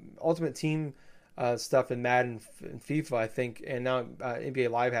Team stuff in Madden and FIFA, I think, and now NBA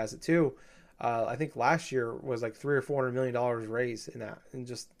Live has it too. I think last year was like $300 or $400 million raised in that, in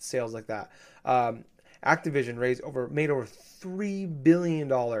just sales like that. Activision made over $3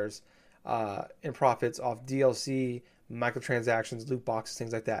 billion in profits off DLC, microtransactions, loot boxes,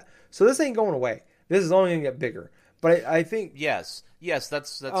 things like that. So this ain't going away. This is only going to get bigger. But I think yes,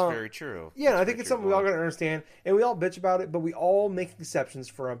 that's very true. Yeah, I think it's something we all got to understand, and we all bitch about it, but we all make exceptions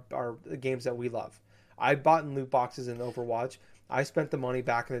for our games that we love. I bought in loot boxes in Overwatch. I spent the money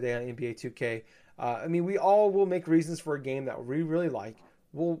back in the day on NBA 2K. I mean, we all will make reasons for a game that we really like.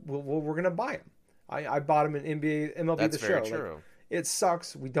 We're going to buy them. I bought them in MLB That's The very Show. true. It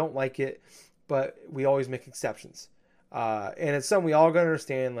sucks. We don't like it, but we always make exceptions. And it's something we all gotta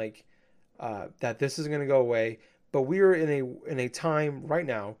understand, like that this is gonna go away. But we are in a time right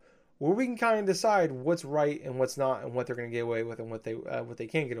now where we can kind of decide what's right and what's not, and what they're gonna get away with and what they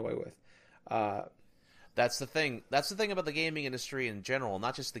can't get away with. That's the thing. That's the thing about the gaming industry in general,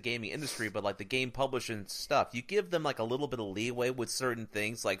 not just the gaming industry, but like the game publishing stuff. You give them like a little bit of leeway with certain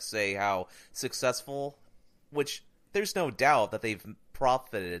things, like say how successful, which there's no doubt that they've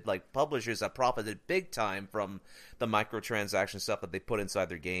profited, like publishers have profited big time from the microtransaction stuff that they put inside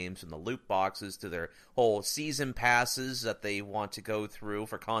their games, and the loot boxes to their whole season passes that they want to go through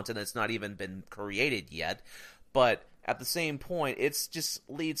for content that's not even been created yet. But at the same point, it's just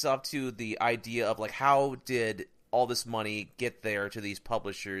leads up to the idea of like, how did all this money get there to these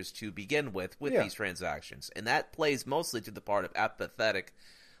publishers to begin with these transactions? And that plays mostly to the part of apathetic,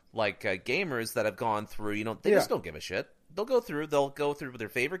 like gamers that have gone through, they just don't give a shit. They'll go through their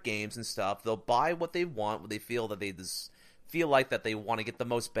favorite games and stuff. They'll buy what they want, what they feel that they just feel like that they want to get the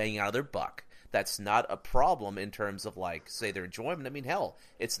most bang out of their buck. That's not a problem in terms of, like, say, their enjoyment. I mean, hell,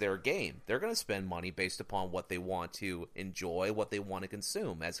 it's their game. They're going to spend money based upon what they want to enjoy, what they want to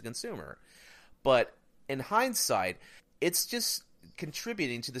consume as a consumer. But in hindsight, it's just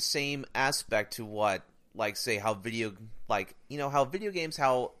contributing to the same aspect to what, like, say, how video games,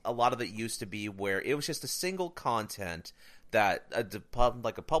 how a lot of it used to be, where it was just a single content that a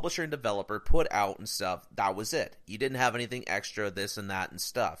publisher and developer put out and stuff. That was it. You didn't have anything extra, this and that and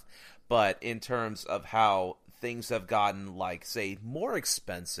stuff. But in terms of how things have gotten, like, say, more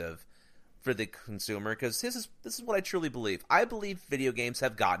expensive for the consumer, because this is what I truly believe. I believe video games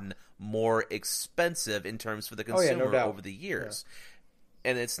have gotten more expensive in terms for the consumer over the years.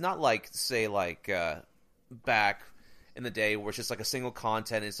 Yeah. And it's not like, say, like, back in the day where it's just like a single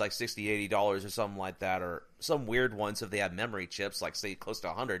content is like $60, $80 or something like that, or some weird ones if they have memory chips, like, say, close to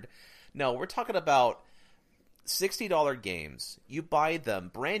 100. No, we're talking about $60 games. You buy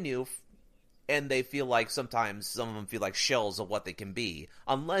them brand new, and they feel like sometimes some of them feel like shells of what they can be,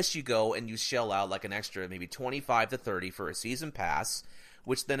 unless you go and you shell out like an extra maybe $25 to $30 for a season pass,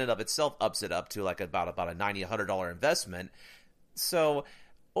 which then in of itself ups it up to like about a $90, $100 investment. So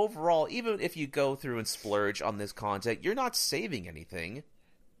overall, even if you go through and splurge on this content, you're not saving anything.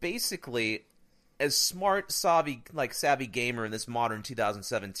 Basically, as smart, savvy gamer in this modern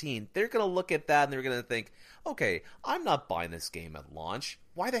 2017, they're going to look at that and they're going to think, okay, I'm not buying this game at launch.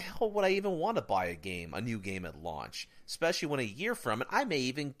 Why the hell would I even want to buy a new game at launch? Especially when a year from it, I may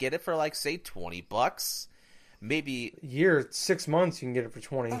even get it for, like, say, $20. Maybe a year, 6 months, you can get it for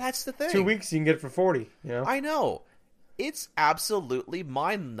 20. Oh, that's the thing. 2 weeks, you can get it for 40. I know. It's absolutely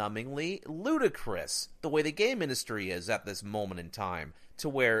mind-numbingly ludicrous the way the game industry is at this moment in time, to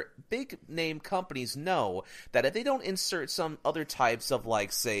where big-name companies know that if they don't insert some other types of,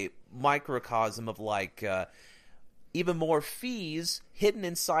 like, say, microcosm of, like, even more fees hidden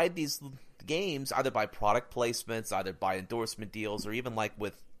inside these games, either by product placements, either by endorsement deals, or even, like,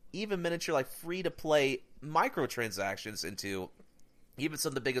 with even miniature, like, free-to-play microtransactions into even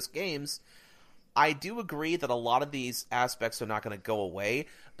some of the biggest games. I do agree that a lot of these aspects are not going to go away,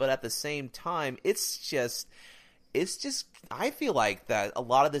 but at the same time, it's just, I feel like that a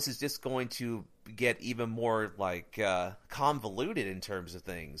lot of this is just going to get even more, like, convoluted in terms of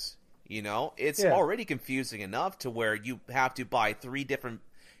things. It's already confusing enough to where you have to buy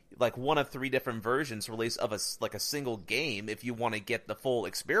one of three different versions released of a single game if you want to get the full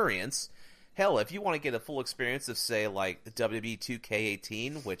experience. Hell, if you want to get a full experience of, say, like the WWE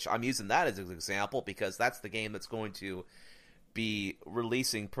 2K18, which I'm using that as an example because that's the game that's going to be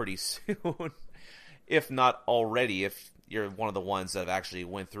releasing pretty soon, if not already, if you're one of the ones that actually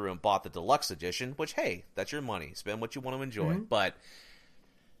went through and bought the deluxe edition, which, hey, that's your money. Spend what you want to enjoy. Mm-hmm. But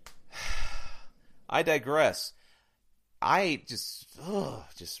I digress. I just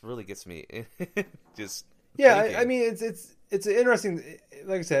really gets me just thinking. I mean it's an interesting,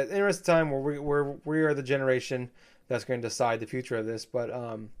 like I said, interesting time where we are the generation that's going to decide the future of this. But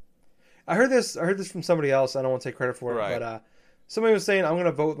I heard this from somebody else. I don't want to take credit for it, right. But somebody was saying, I'm going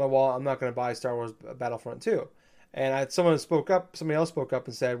to vote with my wallet. I'm not going to buy Star Wars Battlefront 2. And somebody else spoke up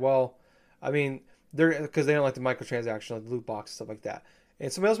and said, well, I mean, because they don't like the microtransaction, like the loot box, stuff like that.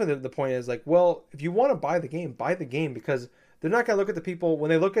 And somebody else made the point is like, well, if you want to buy the game, because they're not going to look at the people when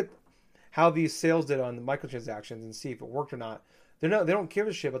they look at how these sales did on the microtransactions and see if it worked or not. They don't give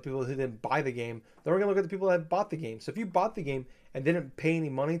a shit about the people who didn't buy the game. They're going to look at the people that bought the game. So if you bought the game and didn't pay any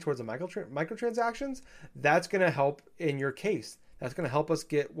money towards the microtransactions, that's going to help in your case. That's going to help us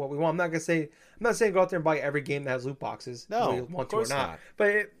get what we want. I'm not saying go out there and buy every game that has loot boxes. No, whether you want of course to or not.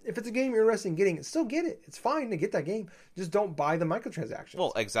 But if it's a game you're interested in getting, still get it. It's fine to get that game. Just don't buy the microtransactions.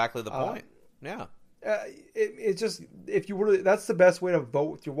 Well, exactly the point. Yeah. It's just, if you were, that's the best way to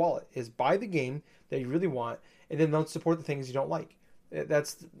vote with your wallet, is buy the game that you really want, and then don't support the things you don't like.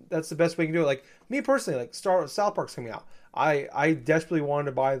 That's the best way you can do it. Like me personally, like South Park's coming out. I desperately wanted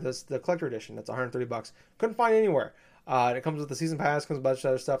to buy the collector edition. That's $130. Couldn't find it anywhere. And it comes with the season pass, comes with a bunch of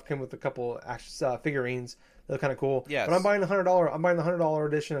other stuff. Came with a couple figurines. They're kind of cool. Yes. But I'm buying the $100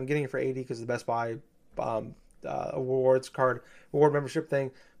 edition. I'm getting it for $80 because of the Best Buy reward membership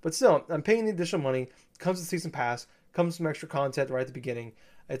thing. But still, I'm paying the additional money. Comes with season pass. Comes with some extra content right at the beginning.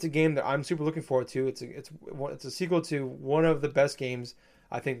 It's a game that I'm super looking forward to. It's a sequel to one of the best games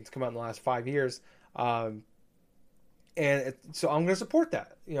I think that's come out in the last 5 years. So I'm going to support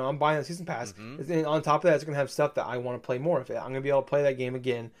that. I'm buying the season pass. Mm-hmm. And on top of that, it's going to have stuff that I want to play more of it. I'm going to be able to play that game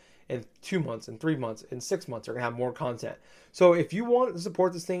again in 2 months, in 3 months, in 6 months. They're going to have more content. So if you want to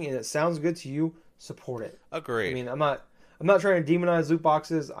support this thing and it sounds good to you, support it. Agreed. I mean, I'm not trying to demonize loot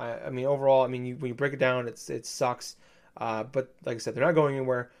boxes. I mean, overall, when you break it down, it sucks. But like I said, they're not going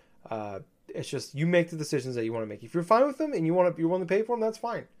anywhere. It's just you make the decisions that you want to make. If you're fine with them and you're willing to pay for them, that's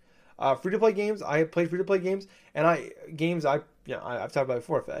fine. Free to play games. I have played free to play games, and I've talked about it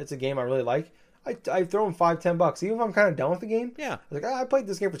before. If it's a game I really like, I throw them $5-10, even if I'm kind of done with the game. Yeah, I played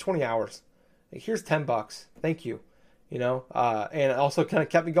this game for 20 hours. Like, here's $10. Thank you. And it also kind of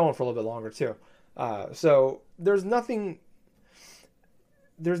kept me going for a little bit longer too. So there's nothing.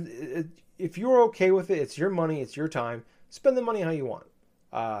 If you're okay with it, it's your money, it's your time. Spend the money how you want.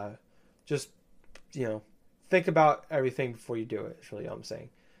 Just think about everything before you do it. That's really all I'm saying.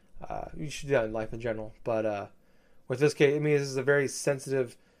 You should do that in life in general. But with this case, I mean, this is a very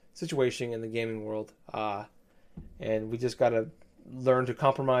sensitive situation in the gaming world, and we just got to learn to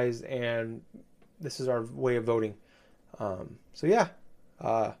compromise. And this is our way of voting. So yeah,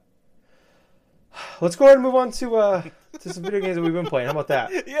 let's go ahead and move on to some video games that we've been playing. How about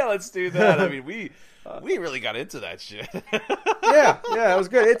that? Yeah, let's do that. I mean, we really got into that shit. yeah, it was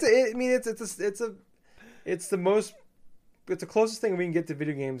good. It's the closest thing we can get to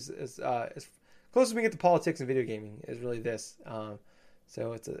video games. As closest we can get to politics and video gaming is really this.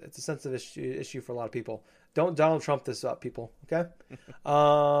 So it's a sensitive issue for a lot of people. Don't Donald Trump this up, people. Okay.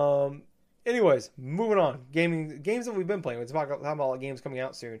 Anyways, moving on. Games that we've been playing. Let's talk about games coming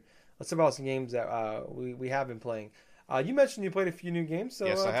out soon. Let's talk about some games that we have been playing. You mentioned you played a few new games, so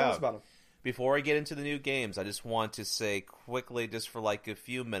yes, I tell have. us about them. Before I get into the new games, I just want to say quickly, just for like a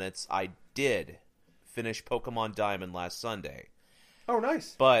few minutes, I did finish Pokemon Diamond last Sunday. Oh,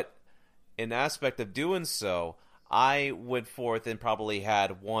 nice. But in aspect of doing so, I went forth and probably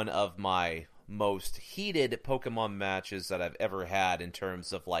had one of my most heated Pokemon matches that I've ever had in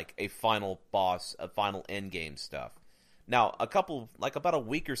terms of like a final boss, a final endgame stuff. Now, about a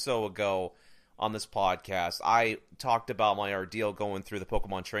week or so ago on this podcast, I talked about my ordeal going through the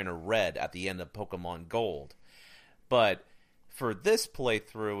Pokemon Trainer Red at the end of Pokemon Gold. But for this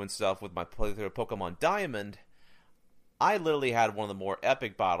playthrough and stuff with my playthrough of Pokemon Diamond, I literally had one of the more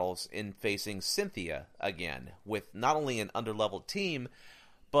epic battles in facing Cynthia again, with not only an underleveled team,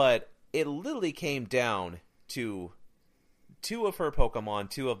 but it literally came down to 2 of her Pokemon,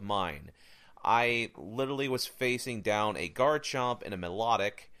 2 of mine. I literally was facing down a Garchomp and a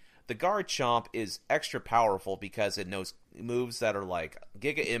Melodic. The Garchomp is extra powerful because it knows moves that are like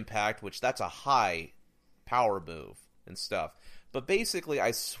Giga Impact, which that's a high power move and stuff. But basically,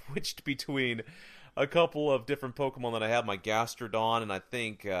 I switched between a couple of different Pokemon that I have, my Gastrodon and I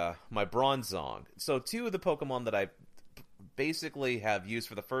think my Bronzong. So 2 of the Pokemon that I basically have used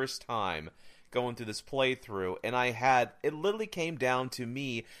for the first time going through this playthrough, and it literally came down to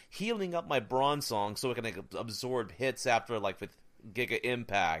me healing up my Bronzong so it can absorb hits after, like, with Giga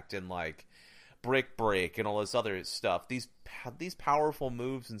Impact and, like, Brick Break and all this other stuff. These powerful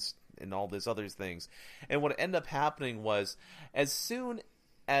moves and all these other things. And what ended up happening was, as soon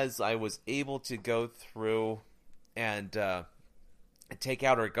as I was able to go through and take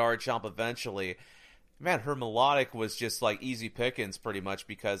out her Garchomp eventually, man, her Melodic was just like easy pickings pretty much,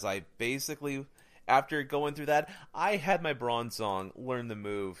 because I basically, after going through that, I had my Bronzong learn the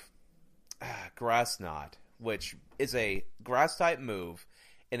move Grass Knot, which is a grass type move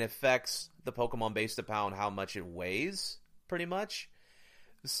and affects the Pokemon based upon how much it weighs, pretty much.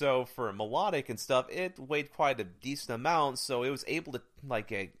 So for Melodic and stuff, it weighed quite a decent amount, so it was able to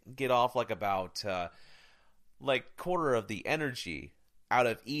get off like about quarter of the energy out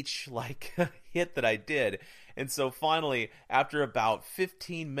of each hit that I did. And so finally, after about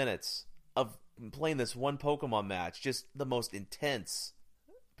 15 minutes of playing this one Pokemon match, just the most intense,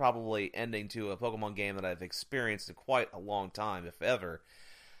 probably ending to a Pokemon game that I've experienced in quite a long time, if ever.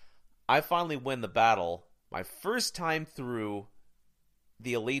 I finally win the battle. My first time through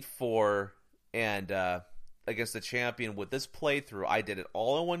the Elite Four and against the champion with this playthrough, I did it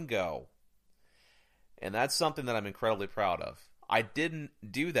all in one go. And that's something that I'm incredibly proud of. I didn't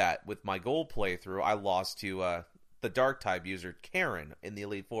do that with my gold playthrough. I lost to the Dark-type user, Karen, in the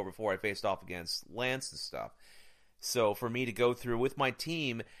Elite Four before I faced off against Lance and stuff. So for me to go through with my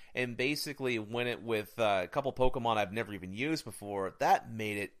team and basically win it with a couple Pokemon I've never even used before, that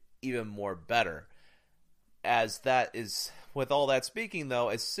made it even more better. As that is, with all that speaking though,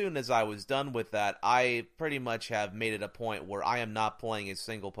 as soon as I was done with that, I pretty much have made it a point where I am not playing a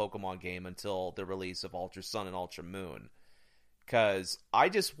single Pokemon game until the release of Ultra Sun and Ultra Moon. Because I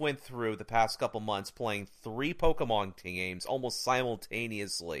just went through the past couple months playing 3 Pokemon games almost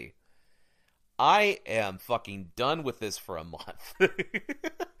simultaneously. I am fucking done with this for a month.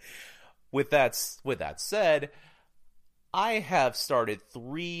 With that said, I have started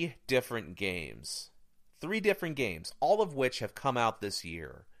 3 different games. 3 different games, all of which have come out this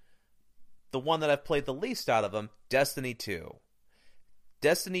year. The one that I've played the least out of them, Destiny 2.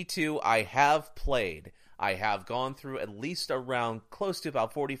 Destiny 2 I have played. I have gone through at least around close to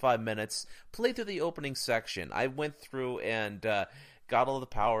about 45 minutes, played through the opening section. I went through and got all the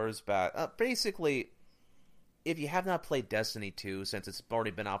powers back. Basically, if you have not played Destiny 2 since it's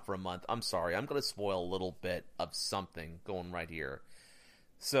already been out for a month, I'm sorry. I'm going to spoil a little bit of something going right here.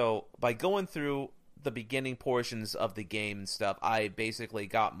 So, by going through the beginning portions of the game and stuff, I basically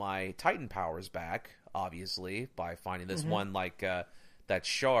got my Titan powers back, obviously, by finding this one, like, that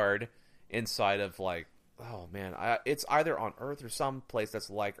shard inside of, like, oh man, it's either on Earth or some place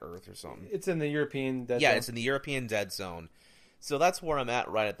that's like Earth or something. It's in the European Dead Zone. Yeah, it's in the European Dead Zone. So that's where I'm at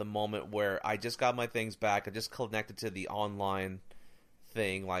right at the moment, where I just got my things back. I just connected to the online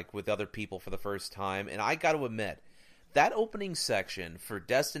thing, like, with other people for the first time. And I got to admit, that opening section for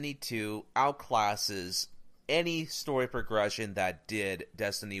Destiny 2 outclasses any story progression that did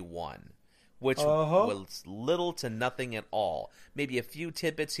Destiny 1. Which was little to nothing at all. Maybe a few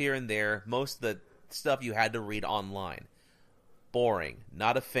tidbits here and there. Most of the stuff you had to read online. Boring.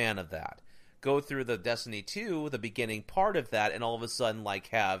 Not a fan of that. Go through the Destiny 2, the beginning part of that, and all of a sudden, like,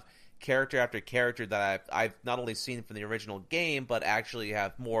 have character after character that I've not only seen from the original game, but actually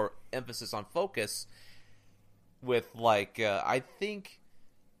have more emphasis on focus with, like, I think,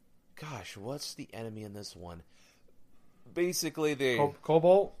 gosh, what's the enemy in this one? Basically, the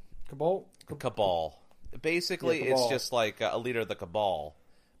Cabal. Basically, Yeah, Cabal. it's just like a leader of the Cabal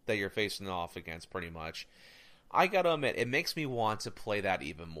that you're facing off against, pretty much. I gotta admit, it makes me want to play that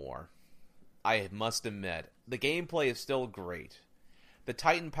even more. I must admit, the gameplay is still great. The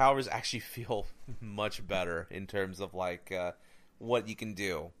Titan powers actually feel much better in terms of, like, what you can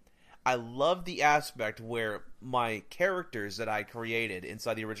do. I love the aspect where my characters that I created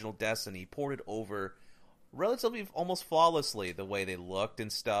inside the original Destiny ported over relatively almost flawlessly, the way they looked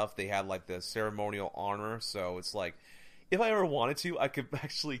and stuff. They had, like, the ceremonial armor, so it's like, if I ever wanted to, I could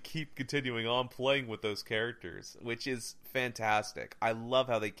actually keep continuing on playing with those characters, which is fantastic. I love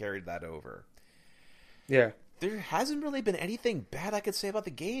how they carried that over. Yeah. There hasn't really been anything bad I could say about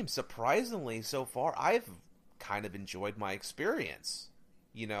the game. Surprisingly, so far, I've kind of enjoyed my experience.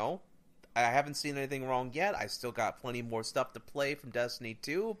 You know? I haven't seen anything wrong yet. I still got plenty more stuff to play from Destiny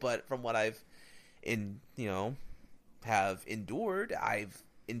 2, but from what I've have endured, I've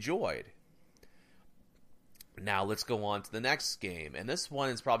enjoyed. Now let's go on to the next game, and this one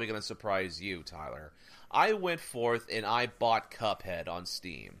is probably going to surprise you, Tyler. I went forth and I bought Cuphead on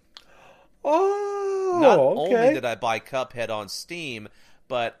Steam. Oh, Not okay. only did I buy Cuphead on Steam,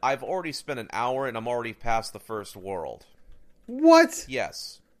 but I've already spent an hour and I'm already past the first world. What?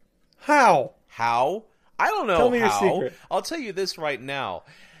 Yes. How? How? I don't know Tell me how. your secret. I'll tell you this right now.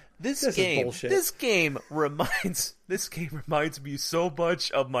 This is game bullshit. reminds me so much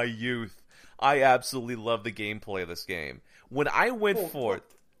of my youth. I absolutely love the gameplay of this game. When I went forth,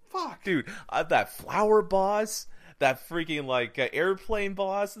 Fuck. dude, that flower boss, that freaking, like, airplane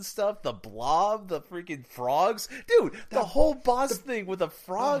boss and stuff, the blob, the freaking frogs, dude, the whole boss thing with the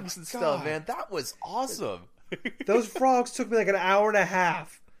frogs and stuff, God. man, that was awesome. Those frogs took me like an hour and a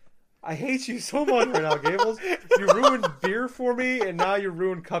half. I hate you so much right now, Gables. You ruined beer for me, and now you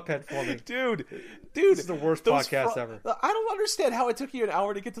ruined Cuphead for me. Dude, This is the worst those podcast ever. I don't understand how it took you an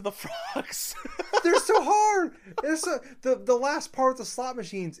hour to get to the frogs. They're so hard. The last part with the slot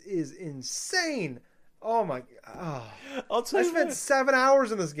machines is insane. Oh my! Oh. I'll tell I you spent what. 7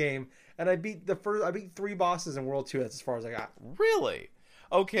 hours in this game, and I beat 3 bosses in World 2. That's as far as I got. Really?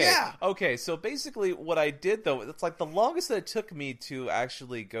 Okay. Yeah. Okay. So basically, what I did though, it's like the longest that it took me to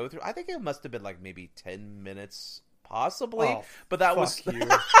actually go through. I think it must have been like maybe 10 minutes, possibly. Oh, but that fuck was you.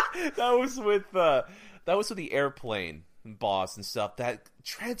 that was with the airplane boss and stuff that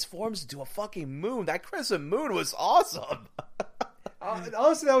transforms into a fucking moon. That crescent moon was awesome.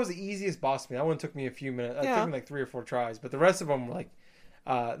 Honestly, that was the easiest boss to me. That one took me a few minutes. It Yeah. took me like 3 or 4 tries, but the rest of them were like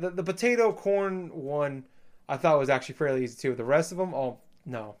the potato corn one. I thought was actually fairly easy too. The rest of them, oh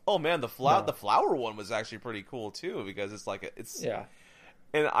no, Oh man, the No. flower one was actually pretty cool too because it's like it's yeah,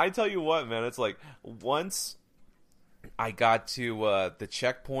 And I tell you what, man, it's like once I got to the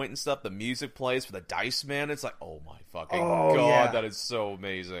checkpoint and stuff, the music plays for the Dice Man. It's like, oh my fucking Oh, god, yeah. that is so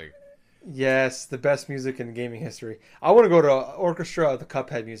amazing. yes, the best music in gaming history. I want to go to orchestra of the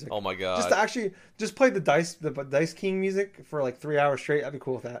Cuphead music. Oh my god, Just to actually just play the Dice King music for like 3 hours straight. I'd be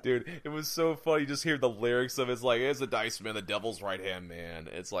cool with that. dude, it was so funny. You just hear the lyrics of it's like, it's the Dice Man, the Devil's right hand man.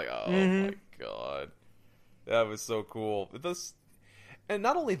 It's like, oh my god, that was so cool. And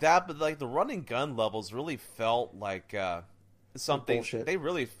not only that, but like the running gun levels really felt like something. Bullshit. They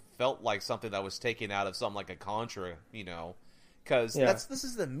really felt like something that was taken out of something like a Contra, because Yeah. this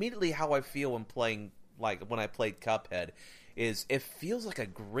is immediately how I feel when playing, like when I played Cuphead. Is it feels like a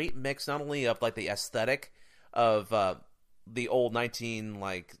great mix, not only of like the aesthetic of the old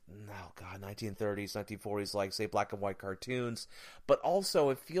 1930s, 1940s, like say black and white cartoons, but also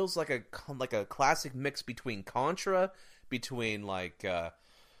it feels like a classic mix between Contra, between like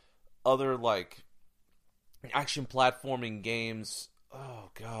other like action platforming games. Oh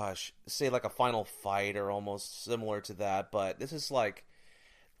gosh, say like a Final Fight or almost similar to that, but this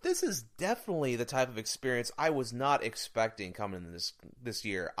is definitely the type of experience I was not expecting coming in this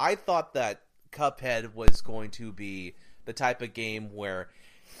year. I thought that Cuphead was going to be the type of game where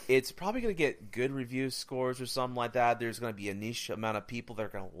it's probably going to get good review scores or something like that. There's going to be a niche amount of people that are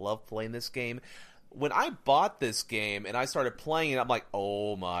going to love playing this game. When I bought this game and I started playing it, I'm like,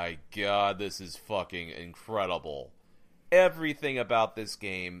 oh my god, this is fucking incredible. Everything about this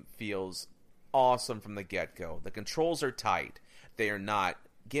game feels awesome from the get-go. The controls are tight. They are not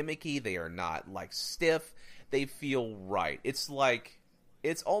gimmicky. They are not like stiff. They feel right. It's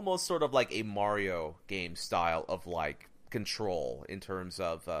almost sort of like a Mario game style of like control in terms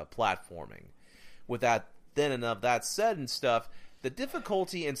of platforming. With that, then and of that said and stuff, the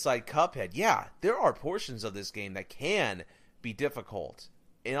difficulty inside Cuphead, yeah, there are portions of this game that can be difficult.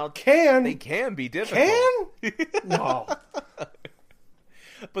 And they can be difficult. No.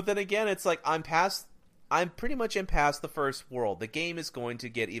 But then again, it's like I'm pretty much in past the first world. The game is going to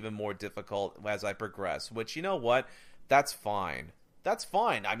get even more difficult as I progress, which, you know what? That's fine. That's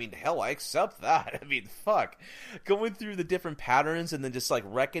fine. I mean, hell, I accept that. I mean, fuck. Going through the different patterns and then just, like,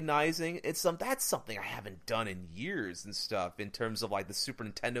 recognizing that's something I haven't done in years and stuff in terms of, like, the Super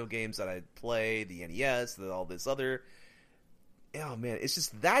Nintendo games that I play, the NES, all this other... Oh, man, it's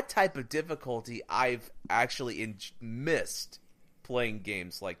just that type of difficulty I've actually missed playing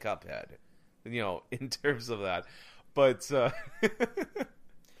games like Cuphead, in terms of that. But,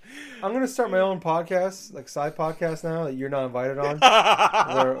 I'm gonna start my own podcast, like side podcast now that you're not invited on,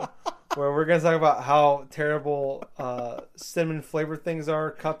 where we're gonna talk about how terrible cinnamon flavored things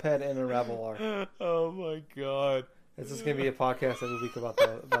are, Cuphead and Unravel are. Oh my god! It's just gonna be a podcast every week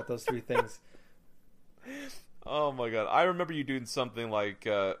about those 3 things. Oh my god! I remember you doing something like,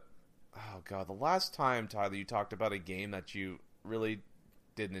 oh god, the last time, Tyler, you talked about a game that you really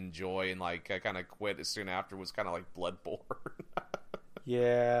didn't enjoy and like I kind of quit as soon after was kind of like Bloodborne.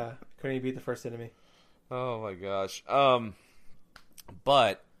 Yeah, couldn't even beat the first enemy. Oh my gosh.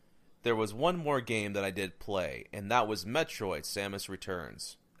 But there was one more game that I did play, and that was Metroid: Samus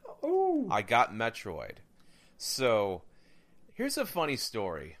Returns. Oh, I got Metroid. So, here's a funny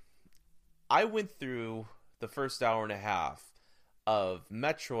story. I went through the first hour and a half of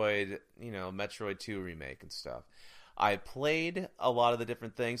Metroid, Metroid 2 remake and stuff. I played a lot of the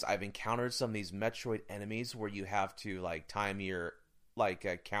different things. I've encountered some of these Metroid enemies where you have to like time your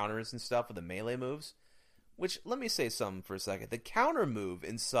counters and stuff with the melee moves. Which, let me say something for a second. The counter move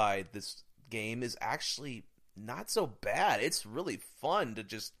inside this game is actually not so bad. It's really fun to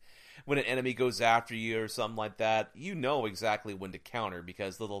just, when an enemy goes after you or something like that, you know exactly when to counter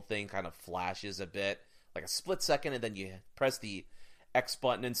because the little thing kind of flashes a bit, like a split second, and then you press the X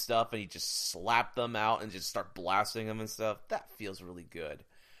button and stuff, and you just slap them out and just start blasting them and stuff. That feels really good.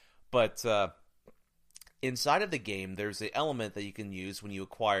 But inside of the game, there's an element that you can use when you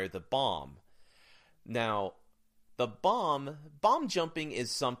acquire the bomb. Now, the bomb jumping is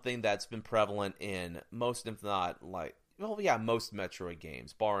something that's been prevalent in most, if not most Metroid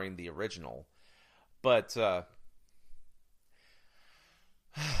games, barring the original. But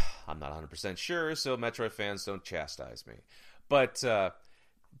I'm not 100% sure, so Metroid fans don't chastise me. But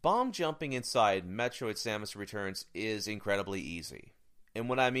bomb jumping inside Metroid Samus Returns is incredibly easy. And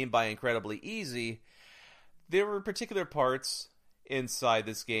what I mean by incredibly easy, there were particular parts inside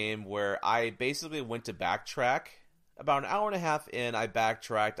this game where I basically went to backtrack. About an hour and a half in, I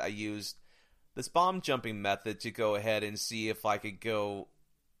backtracked. I used this bomb jumping method to go ahead and see if I could go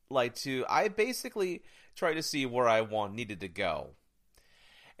I basically tried to see where I needed to go.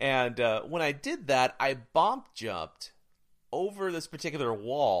 And when I did that, I bomb jumped over this particular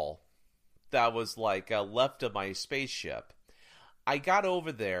wall that was left of my spaceship. I got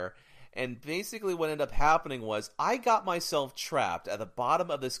over there, and basically what ended up happening was I got myself trapped at the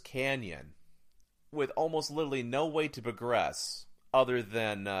bottom of this canyon with almost literally no way to progress other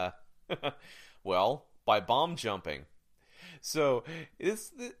than, by bomb jumping. So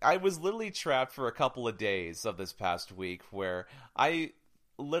I was literally trapped for a couple of days of this past week where I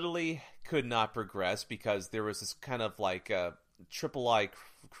literally could not progress because there was this kind of triple I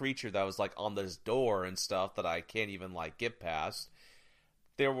creature that was on this door and stuff that I can't even get past.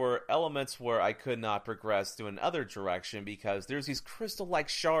 There were elements where I could not progress to another direction because there's these crystal-like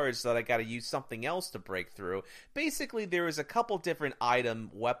shards that I gotta use something else to break through. Basically, there was a couple different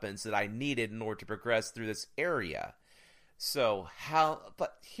weapons that I needed in order to progress through this area.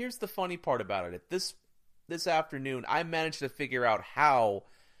 But here's the funny part about it. This afternoon, I managed to figure out how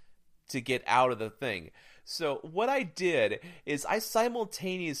to get out of the thing. So what I did is I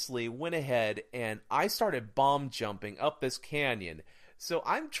simultaneously went ahead and I started bomb jumping up this canyon. So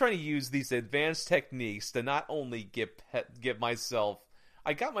I'm trying to use these advanced techniques to not only get myself...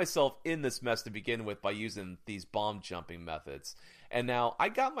 I got myself in this mess to begin with by using these bomb jumping methods. And now I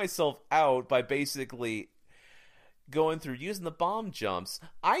got myself out by basically going through using the bomb jumps.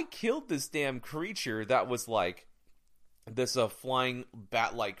 I killed this damn creature that was this flying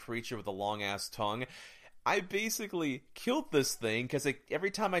bat-like creature with a long-ass tongue. I basically killed this thing because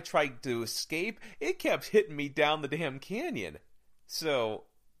every time I tried to escape, it kept hitting me down the damn canyon. So,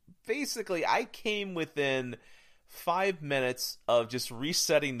 basically, I came within 5 minutes of just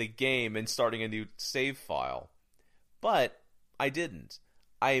resetting the game and starting a new save file. But I didn't.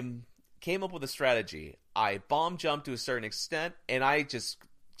 I came up with a strategy. I bomb jumped to a certain extent, and I just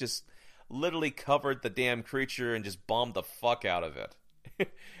literally covered the damn creature and just bombed the fuck out of it.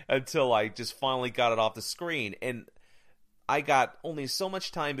 Until I just finally got it off the screen. And I got only so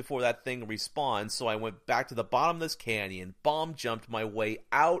much time before that thing respawned, so I went back to the bottom of this canyon, bomb jumped my way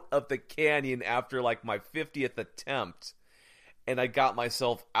out of the canyon after my 50th attempt, and I got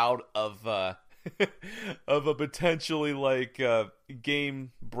myself out of of a potentially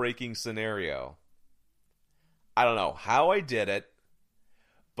game-breaking scenario. I don't know how I did it,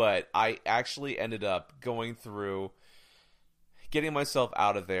 but I actually ended up going through, getting myself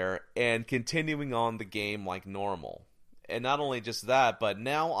out of there, and continuing on the game like normal. And not only just that, but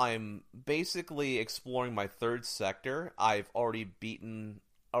now I'm basically exploring my third sector. I've already beaten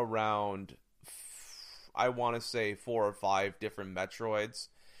around, I want to say, 4 or 5 different Metroids.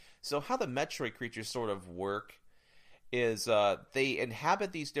 So how the Metroid creatures sort of work is they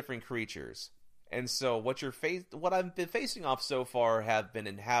inhabit these different creatures. And so what I've been facing off so far have been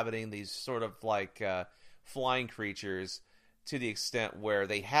inhabiting these sort of flying creatures to the extent where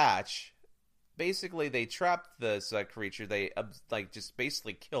they hatch. Basically, they trap this creature. They just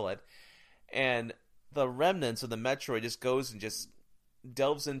basically kill it, and the remnants of the Metroid just goes and just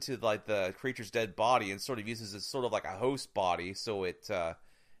delves into the creature's dead body and sort of uses it sort of like a host body, so it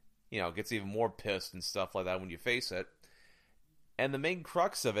gets even more pissed and stuff like that when you face it. And the main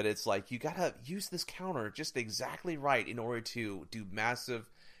crux of it, it's you gotta use this counter just exactly right in order to do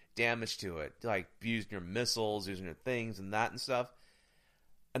massive damage to it, using your missiles, using your things and that and stuff.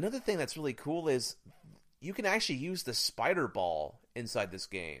 Another thing that's really cool is you can actually use the spider ball inside this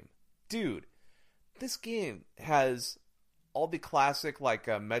game. Dude, this game has all the classic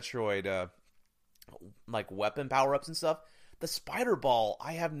Metroid weapon power-ups and stuff. The spider ball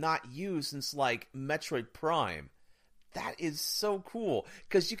I have not used since Metroid Prime. That is so cool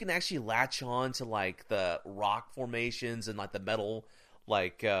because you can actually latch on to the rock formations and the metal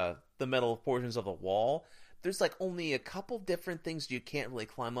the metal portions of the wall. There's only a couple different things you can't really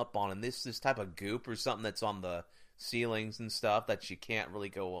climb up on, and this type of goop or something that's on the ceilings and stuff that you can't really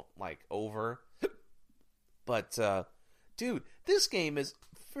go over. But dude, this game is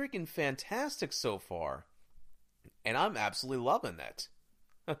freaking fantastic so far, and I'm absolutely loving it.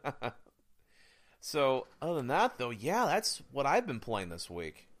 So other than that though, yeah, that's what I've been playing this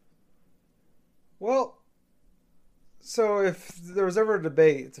week. Well, so if there was ever a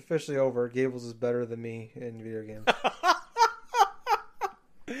debate, it's officially over. Gables is better than me in video games.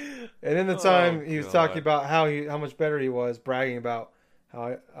 And in the time he was God. talking about how much better he was, bragging about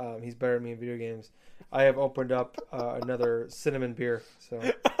how he's better than me in video games, I have opened up another cinnamon beer. So.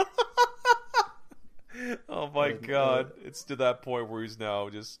 Oh my God! It's to that point where he's now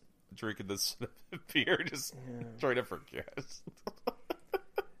just drinking this beer, just trying to forget.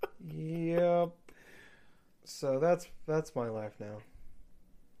 Yep. So that's my life now.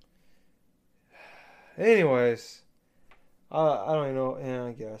 Anyways, I don't even know. Yeah,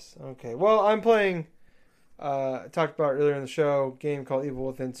 I guess. Okay. Well, I'm playing. I talked about earlier in the show, a game called Evil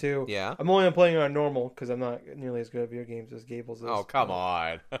Within 2. Yeah. I'm only playing it on normal because I'm not nearly as good at video games as Gables is. Oh, come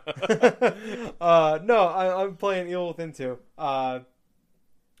on. No, I'm playing Evil Within 2.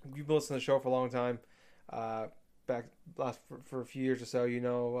 You've listened to the show for a long time. Back for a few years or so,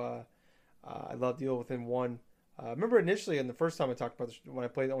 I loved Evil Within 1. Remember initially, in the first time I talked about this, when I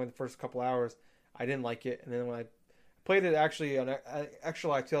played only the first couple hours, I didn't like it. And then when I played it actually on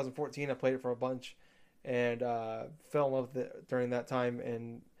Extra Life 2014, I played it for a bunch. And fell in love with it during that time,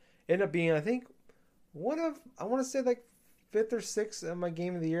 and ended up being, I think, I want to say like 5th or 6th of my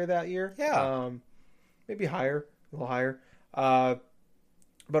game of the year that year. Yeah. Maybe higher, a little higher. But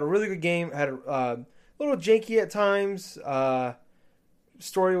a really good game. Had a little janky at times.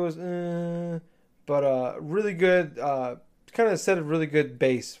 Story was, but really good. Kind of set a really good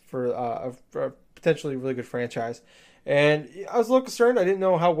base for a potentially really good franchise. And I was a little concerned. I didn't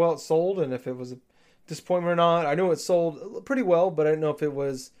know how well it sold and if it was a disappointment or not. I knew it sold pretty well, but I didn't know if it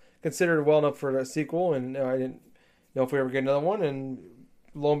was considered well enough for a sequel, and I didn't know if we ever get another one. And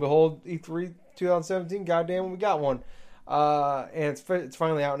lo and behold, E3 2017, goddamn, we got one, and it's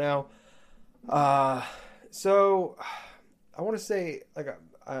finally out now. So I want to say, like,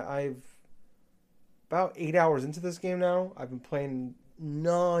 I've about 8 hours into this game now. I've been playing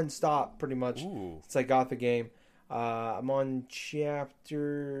non-stop pretty much since I got the game. I'm on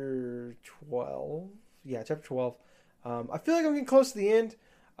chapter 12. Yeah, chapter 12. I feel like I'm getting close to the end.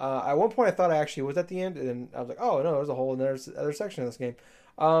 At one point, I thought I actually was at the end, and I was like, "Oh no, there's a whole other section of this game."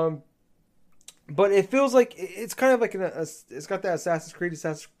 But it feels like it's kind of like it's got that Assassin's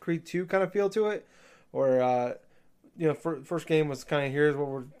Creed 2 kind of feel to it, where first game was kind of here's what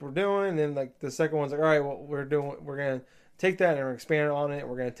we're doing, and then like the second one's like, all right, what we're gonna take that and we're gonna expand on it.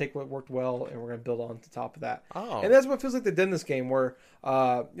 We're gonna take what worked well and we're gonna build on top of that. Oh. And that's what it feels like they did in this game, where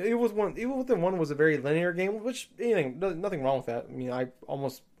Evil Within 1 was a very linear game, which nothing wrong with that. I mean, I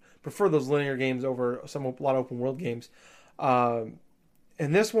almost prefer those linear games over a lot of open world games. And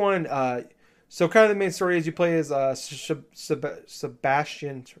this one, so kind of the main story is you play as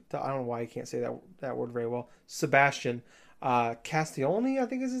Sebastian. I don't know why I can't say that word very well. Sebastian Castiglione, I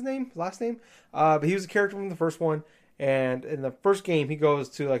think is his last name. But he was a character from the first one. And in the first game, he goes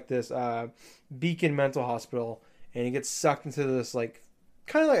to like this Beacon mental hospital, and he gets sucked into this like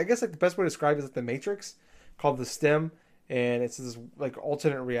kind of like, I guess like the best way to describe it is like the Matrix, called the Stem, and it's this like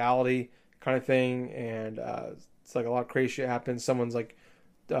alternate reality kind of thing, and it's like a lot of crazy shit happens. Someone's like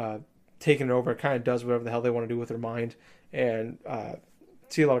taking it over, it kind of does whatever the hell they want to do with their mind, and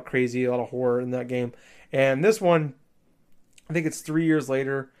see a lot of horror in that game. And this one, I think it's 3 years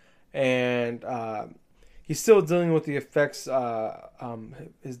later, and he's still dealing with the effects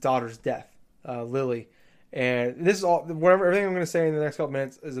his daughter's death, Lily. And this is all everything I'm going to say in the next couple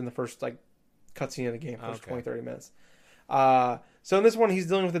minutes is in the first like cutscene of the game, first 20-30 minutes. So in this one, he's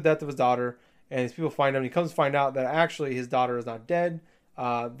dealing with the death of his daughter, and these people find him. And he comes to find out that actually his daughter is not dead.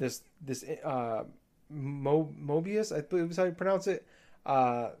 This Mobius, I believe is how you pronounce it,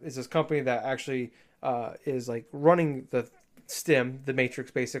 is this company that actually is like running the Stem, the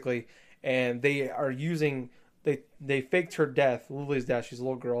Matrix, basically. And they are using they faked her death, Lily's death. She's a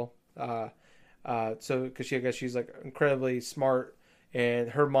little girl, so because I guess she's like incredibly smart, and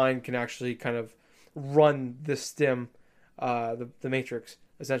her mind can actually kind of run this Stem, the Matrix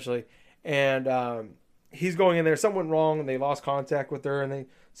essentially. And he's going in there. Something went wrong, and they lost contact with her, and they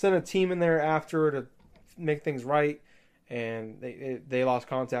sent a team in there after her to make things right. And they lost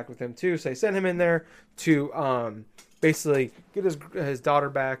contact with him too, so they sent him in there to basically get his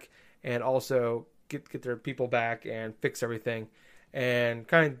daughter back, and also get their people back and fix everything. And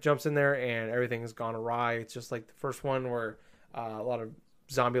kind of jumps in there, and everything has gone awry. It's just like the first one, where a lot of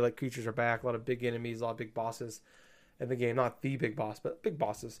zombie-like creatures are back, a lot of big enemies, a lot of big bosses in the game. Not the big boss, but big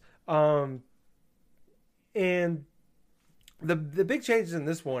bosses. And the big changes in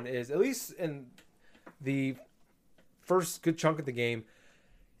this one is, at least in the first good chunk of the game,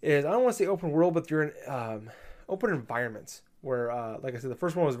 is, I don't want to say open world, but you're in open environments where, like I said, the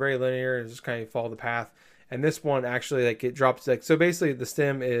first one was very linear and just kind of follow the path. And this one actually, like, it drops, like, so basically the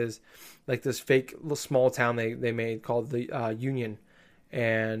Stem is like this fake little small town they made called the Union.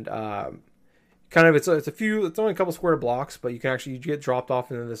 and kind of it's only a couple square blocks, but you get dropped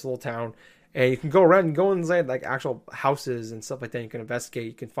off into this little town, and you can go around and go inside like actual houses and stuff like that. You can investigate,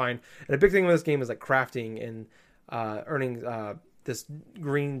 you can find, and a big thing with this game is like crafting and earning this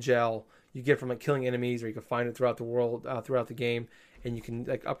green gel you get from like killing enemies, or you can find it throughout the world, throughout the game, and you can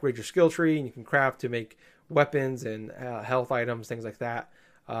like upgrade your skill tree, and you can craft to make weapons and health items, things like that,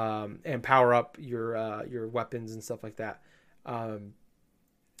 and power up your weapons and stuff like that.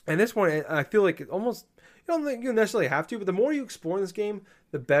 And this one, I feel like it almost, you don't think you necessarily have to, but the more you explore in this game,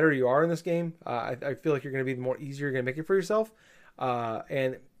 the better you are in this game. I feel like you're going to be the more easier you're going to make it for yourself.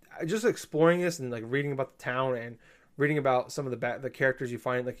 And just exploring this and like reading about the town and reading about some of the characters you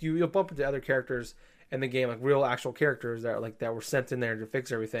find, like you'll bump into other characters in the game, like real actual characters that were sent in there to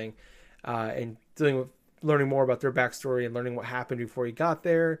fix everything, and dealing with learning more about their backstory and learning what happened before you got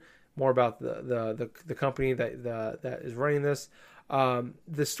there, more about the company that is running this.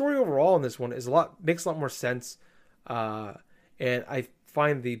 The story overall in this one makes a lot more sense, and I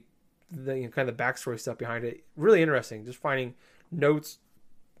find the kind of the backstory stuff behind it really interesting. Just finding notes,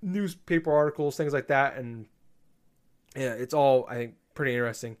 newspaper articles, things like that, and yeah, it's all, I think, pretty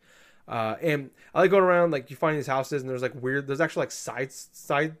interesting. And I like going around, like you find these houses, and there's actually like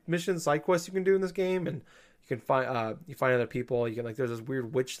side missions, side quests you can do in this game, and you can find other people. You can there's this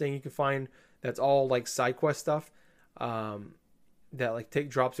weird witch thing you can find that's all like side quest stuff. That like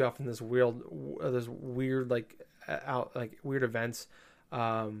drops you off in this weird like weird events.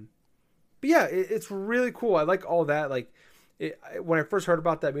 But yeah, it's really cool. I like all that. Like when I first heard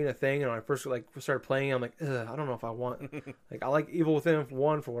about that being a thing, and when I first like started playing, I'm like, I don't know if I want. Like I like Evil Within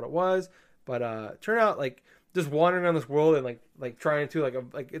 1 for what it was, but turned out like just wandering around this world and like trying to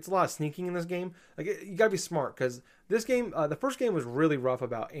like it's a lot of sneaking in this game. Like you gotta be smart, because this game, the first game was really rough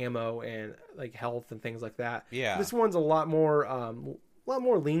about ammo and like health and things like that. Yeah. This one's a lot more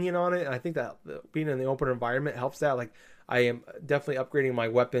lenient on it, and I think that being in the open environment helps that. Like I am definitely upgrading my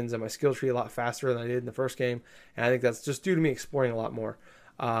weapons and my skill tree a lot faster than I did in the first game, and I think that's just due to me exploring a lot more.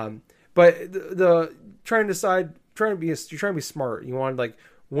 But the trying to be smart. You want like,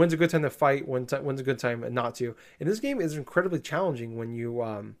 when's a good time to fight, when's a good time not to. And this game is incredibly challenging when you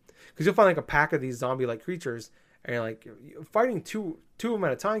because you'll find like a pack of these zombie like creatures, and like fighting two of them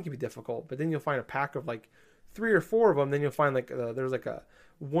at a time can be difficult, but then you'll find a pack of like 3 or 4 of them, then you'll find like there's like a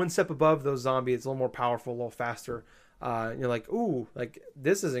one step above those zombies, it's a little more powerful, a little faster. And you're like, ooh, like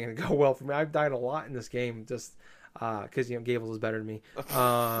this isn't gonna go well for me. I've died a lot in this game, just because Gables is better than me.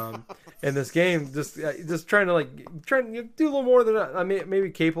 In this game, just trying to do a little more than I maybe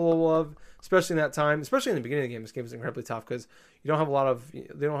capable of, especially in that time, especially in the beginning of the game. This game is incredibly tough because they don't have a lot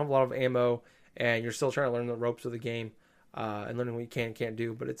of ammo, and you're still trying to learn the ropes of the game, and learning what you can and can't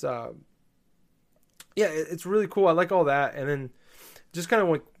do. But it's it's really cool. I like all that, and then just kind of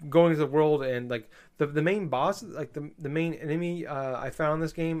like going to the world, and like the main boss, like the main enemy I found in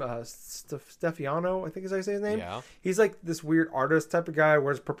this game, Stefiano, I think is how you say his name. Yeah. He's like this weird artist type of guy,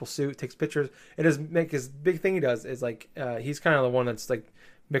 wears a purple suit, takes pictures, and his big thing he does is like he's kind of the one that's like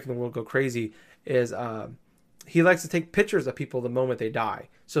making the world go crazy. Is he likes to take pictures of people the moment they die.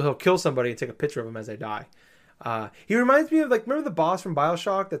 So he'll kill somebody and take a picture of them as they die. He reminds me of like, remember the boss from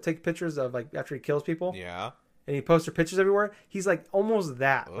BioShock that takes pictures of like after he kills people? Yeah. And he posts their pictures everywhere. He's like almost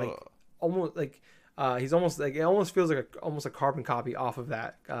that. Ugh. Like almost like he's almost like, it almost feels like almost a carbon copy off of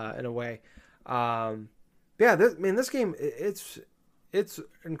that in a way. This game it's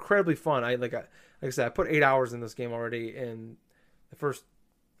incredibly fun. Like I said, I put 8 hours in this game already in the first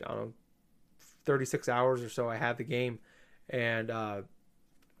 36 hours or so I had the game, and I'm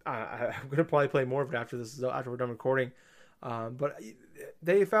gonna probably play more of it after we're done recording. But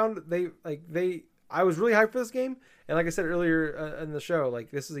I was really hyped for this game, and like I said earlier in the show,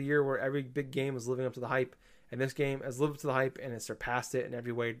 like this is a year where every big game is living up to the hype, and this game has lived up to the hype and it surpassed it in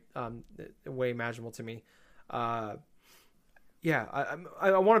every way imaginable to me. I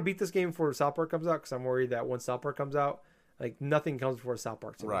want to beat this game before South Park comes out, because I'm worried that once South Park comes out, like nothing comes before South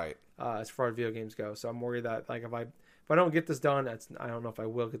Park to me, right? As far as video games go, so I'm worried that like if I don't get this done, I don't know if I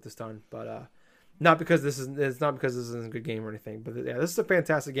will get this done, but not because this isn't a good game or anything, but yeah, this is a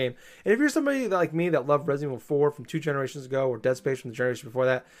fantastic game. And if you're somebody like me that loved Resident Evil 4 from 2 generations ago, or Dead Space from the generation before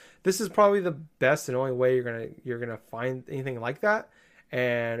that, this is probably the best and only way you're gonna find anything like that.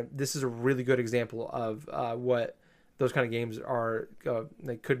 And this is a really good example of what those kind of games are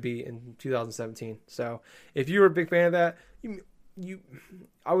they could be in 2017. So if you were a big fan of that,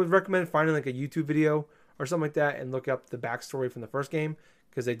 I would recommend finding like a YouTube video or something like that and look up the backstory from the first game,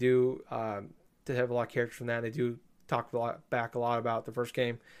 because they do to have a lot of characters from that. They do talk a lot about the first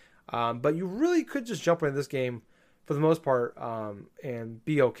game, but you really could just jump into this game for the most part, and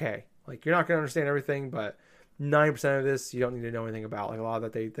be okay. Like, you're not going to understand everything, but 90% of this you don't need to know anything about. Like, a lot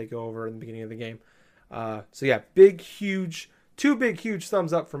of that they go over in the beginning of the game. So yeah, two big huge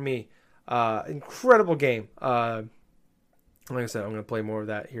thumbs up for me. Incredible game. Like I said, I'm going to play more of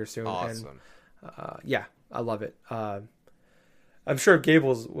that here soon. Awesome. And, yeah, I love it. I'm sure if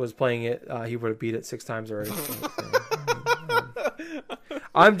Gables was playing it, he would have beat it 6 times already.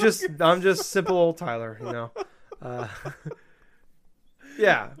 I'm just simple old Tyler, you know.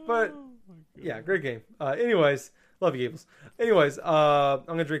 Yeah, but yeah, great game. Anyways, love you, Gables. Anyways, I'm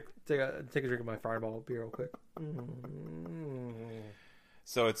gonna take a drink of my Fireball beer real quick.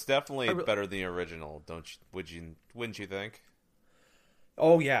 So it's definitely better than the original, wouldn't you think?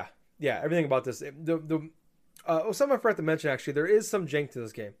 Oh yeah, everything about this. Something I forgot to mention, actually, there is some jank to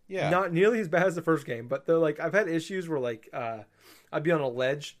this game. Yeah. Not nearly as bad as the first game, but I've had issues where I'd be on a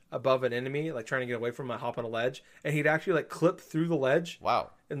ledge above an enemy, like trying to get away from him, I hop on a ledge, and he'd actually like clip through the ledge.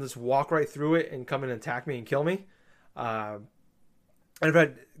 Wow. And just walk right through it and come in and attack me and kill me. And I've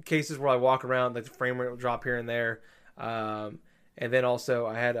had cases where I walk around, like the frame rate will drop here and there. And then also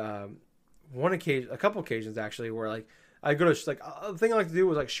I had a couple occasions actually, where like I go to the thing I like to do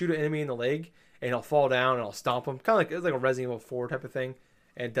was like shoot an enemy in the leg, and he'll fall down and I'll stomp him. Kind of like it's like a Resident Evil 4 type of thing,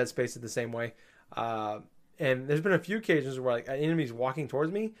 and Dead Space is the same way. And there's been a few occasions where like an enemy's walking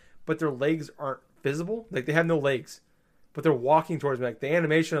towards me, but their legs aren't visible. Like they have no legs, but they're walking towards me. Like the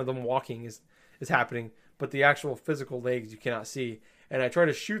animation of them walking is happening, but the actual physical legs you cannot see. And I try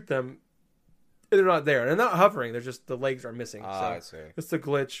to shoot them, and they're not there. And they're not hovering. They're just the legs are missing. I see. It's a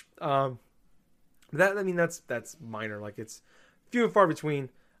glitch. That's minor. Like it's few and far between.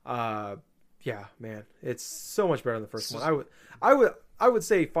 Yeah, man, it's so much better than the first one. I would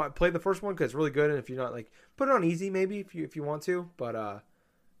say play the first one because it's really good, and if you're not like, put it on easy maybe if you want to, but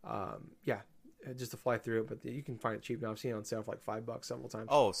yeah, just to fly through it. But you can find it cheap now. I've seen it on sale for like $5 several times.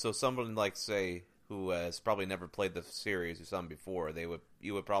 Oh, so someone like say who has probably never played the series or something before,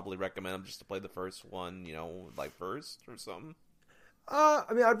 you would probably recommend them just to play the first one, like first or something. I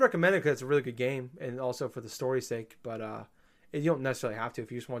mean, I'd recommend it because it's a really good game, and also for the story's sake. But you don't necessarily have to. If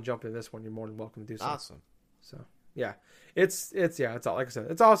you just want to jump into this one, you're more than welcome to do so. Awesome. So yeah, it's all, like I said,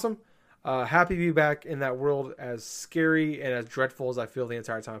 it's awesome. Happy to be back in that world, as scary and as dreadful as I feel the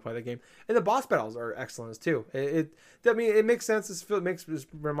entire time I play the game. And the boss battles are excellent too. It makes sense. It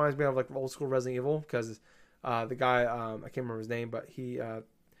reminds me of like old school Resident Evil, because the guy, I can't remember his name, but he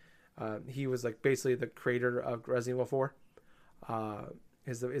was like basically the creator of Resident Evil 4.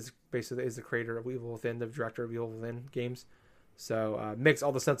 Is the creator of Evil Within, the director of Evil Within games. So makes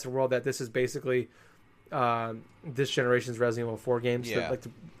all the sense in the world that this is basically this generation's Resident Evil 4 games, like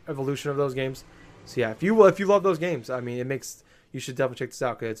the evolution of those games. So yeah, if you love those games, I mean, you should definitely check this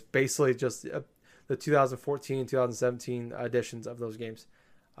out, because it's basically just the 2014, 2017 editions of those games.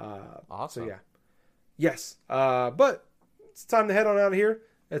 Awesome. So yeah, yes. But it's time to head on out of here.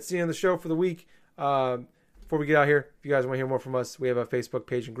 That's the end of the show for the week. Before we get out here, if you guys want to hear more from us, we have a Facebook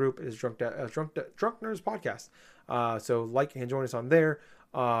page and group. It is Drunk Nerds Podcast. So like and join us on there.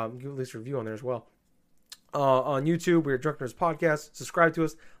 Give at least a review on there as well. On YouTube, we're Drunk Nerds Podcast. Subscribe to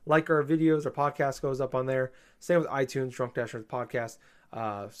us. Like our videos. Our podcast goes up on there. Same with iTunes, Drunk Nerds Podcast.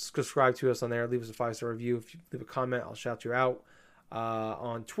 Subscribe to us on there. Leave us a 5-star review. If you leave a comment, I'll shout you out.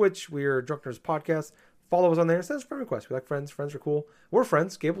 On Twitch, we're Drunk Nerds Podcast. Follow us on there. Send us friend requests. We like friends. Friends are cool. We're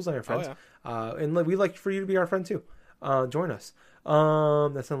friends. Gable's on our friends. Oh, yeah. And we'd like for you to be our friend too. Join us. That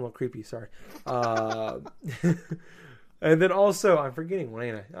sounds a little creepy. Sorry. And then also, I'm forgetting one,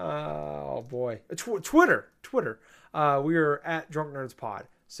 ain't I? Oh boy, Twitter. We are at Drunk Nerds Pod.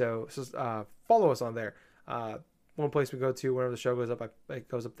 So follow us on there. One place we go to whenever the show goes up, it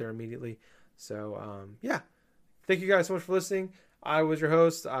goes up there immediately. So yeah, thank you guys so much for listening. I was your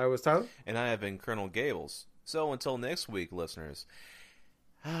host. I was Tyler. And I have been Colonel Gables. So until next week, listeners,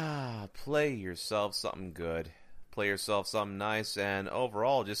 play yourself something good. Play yourself something nice. And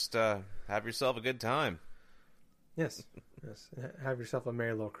overall, just have yourself a good time. Yes. Have yourself a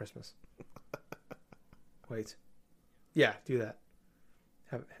merry little Christmas. Wait. Yeah, do that.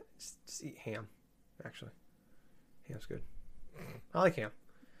 Just eat ham, actually. Ham's good. I like ham.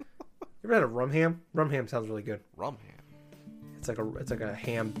 You ever had a rum ham? Rum ham sounds really good. Rum ham. It's like a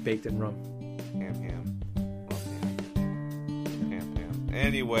ham baked in rum. Ham. Rum ham.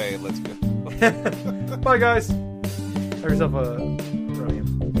 Anyway, let's go. Bye, guys. Have yourself a rum ham.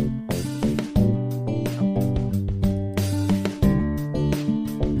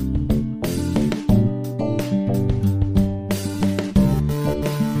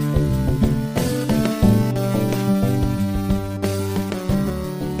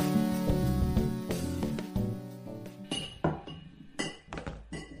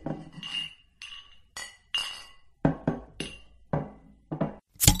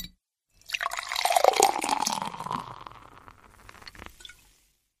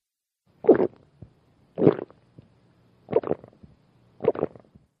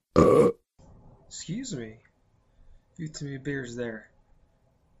 Excuse me. You too many beers there.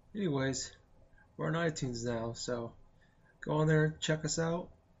 Anyways, we're on iTunes now, so go on there, check us out,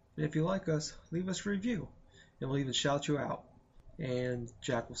 and if you like us, leave us a review, and we'll even shout you out. And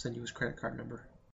Jack will send you his credit card number.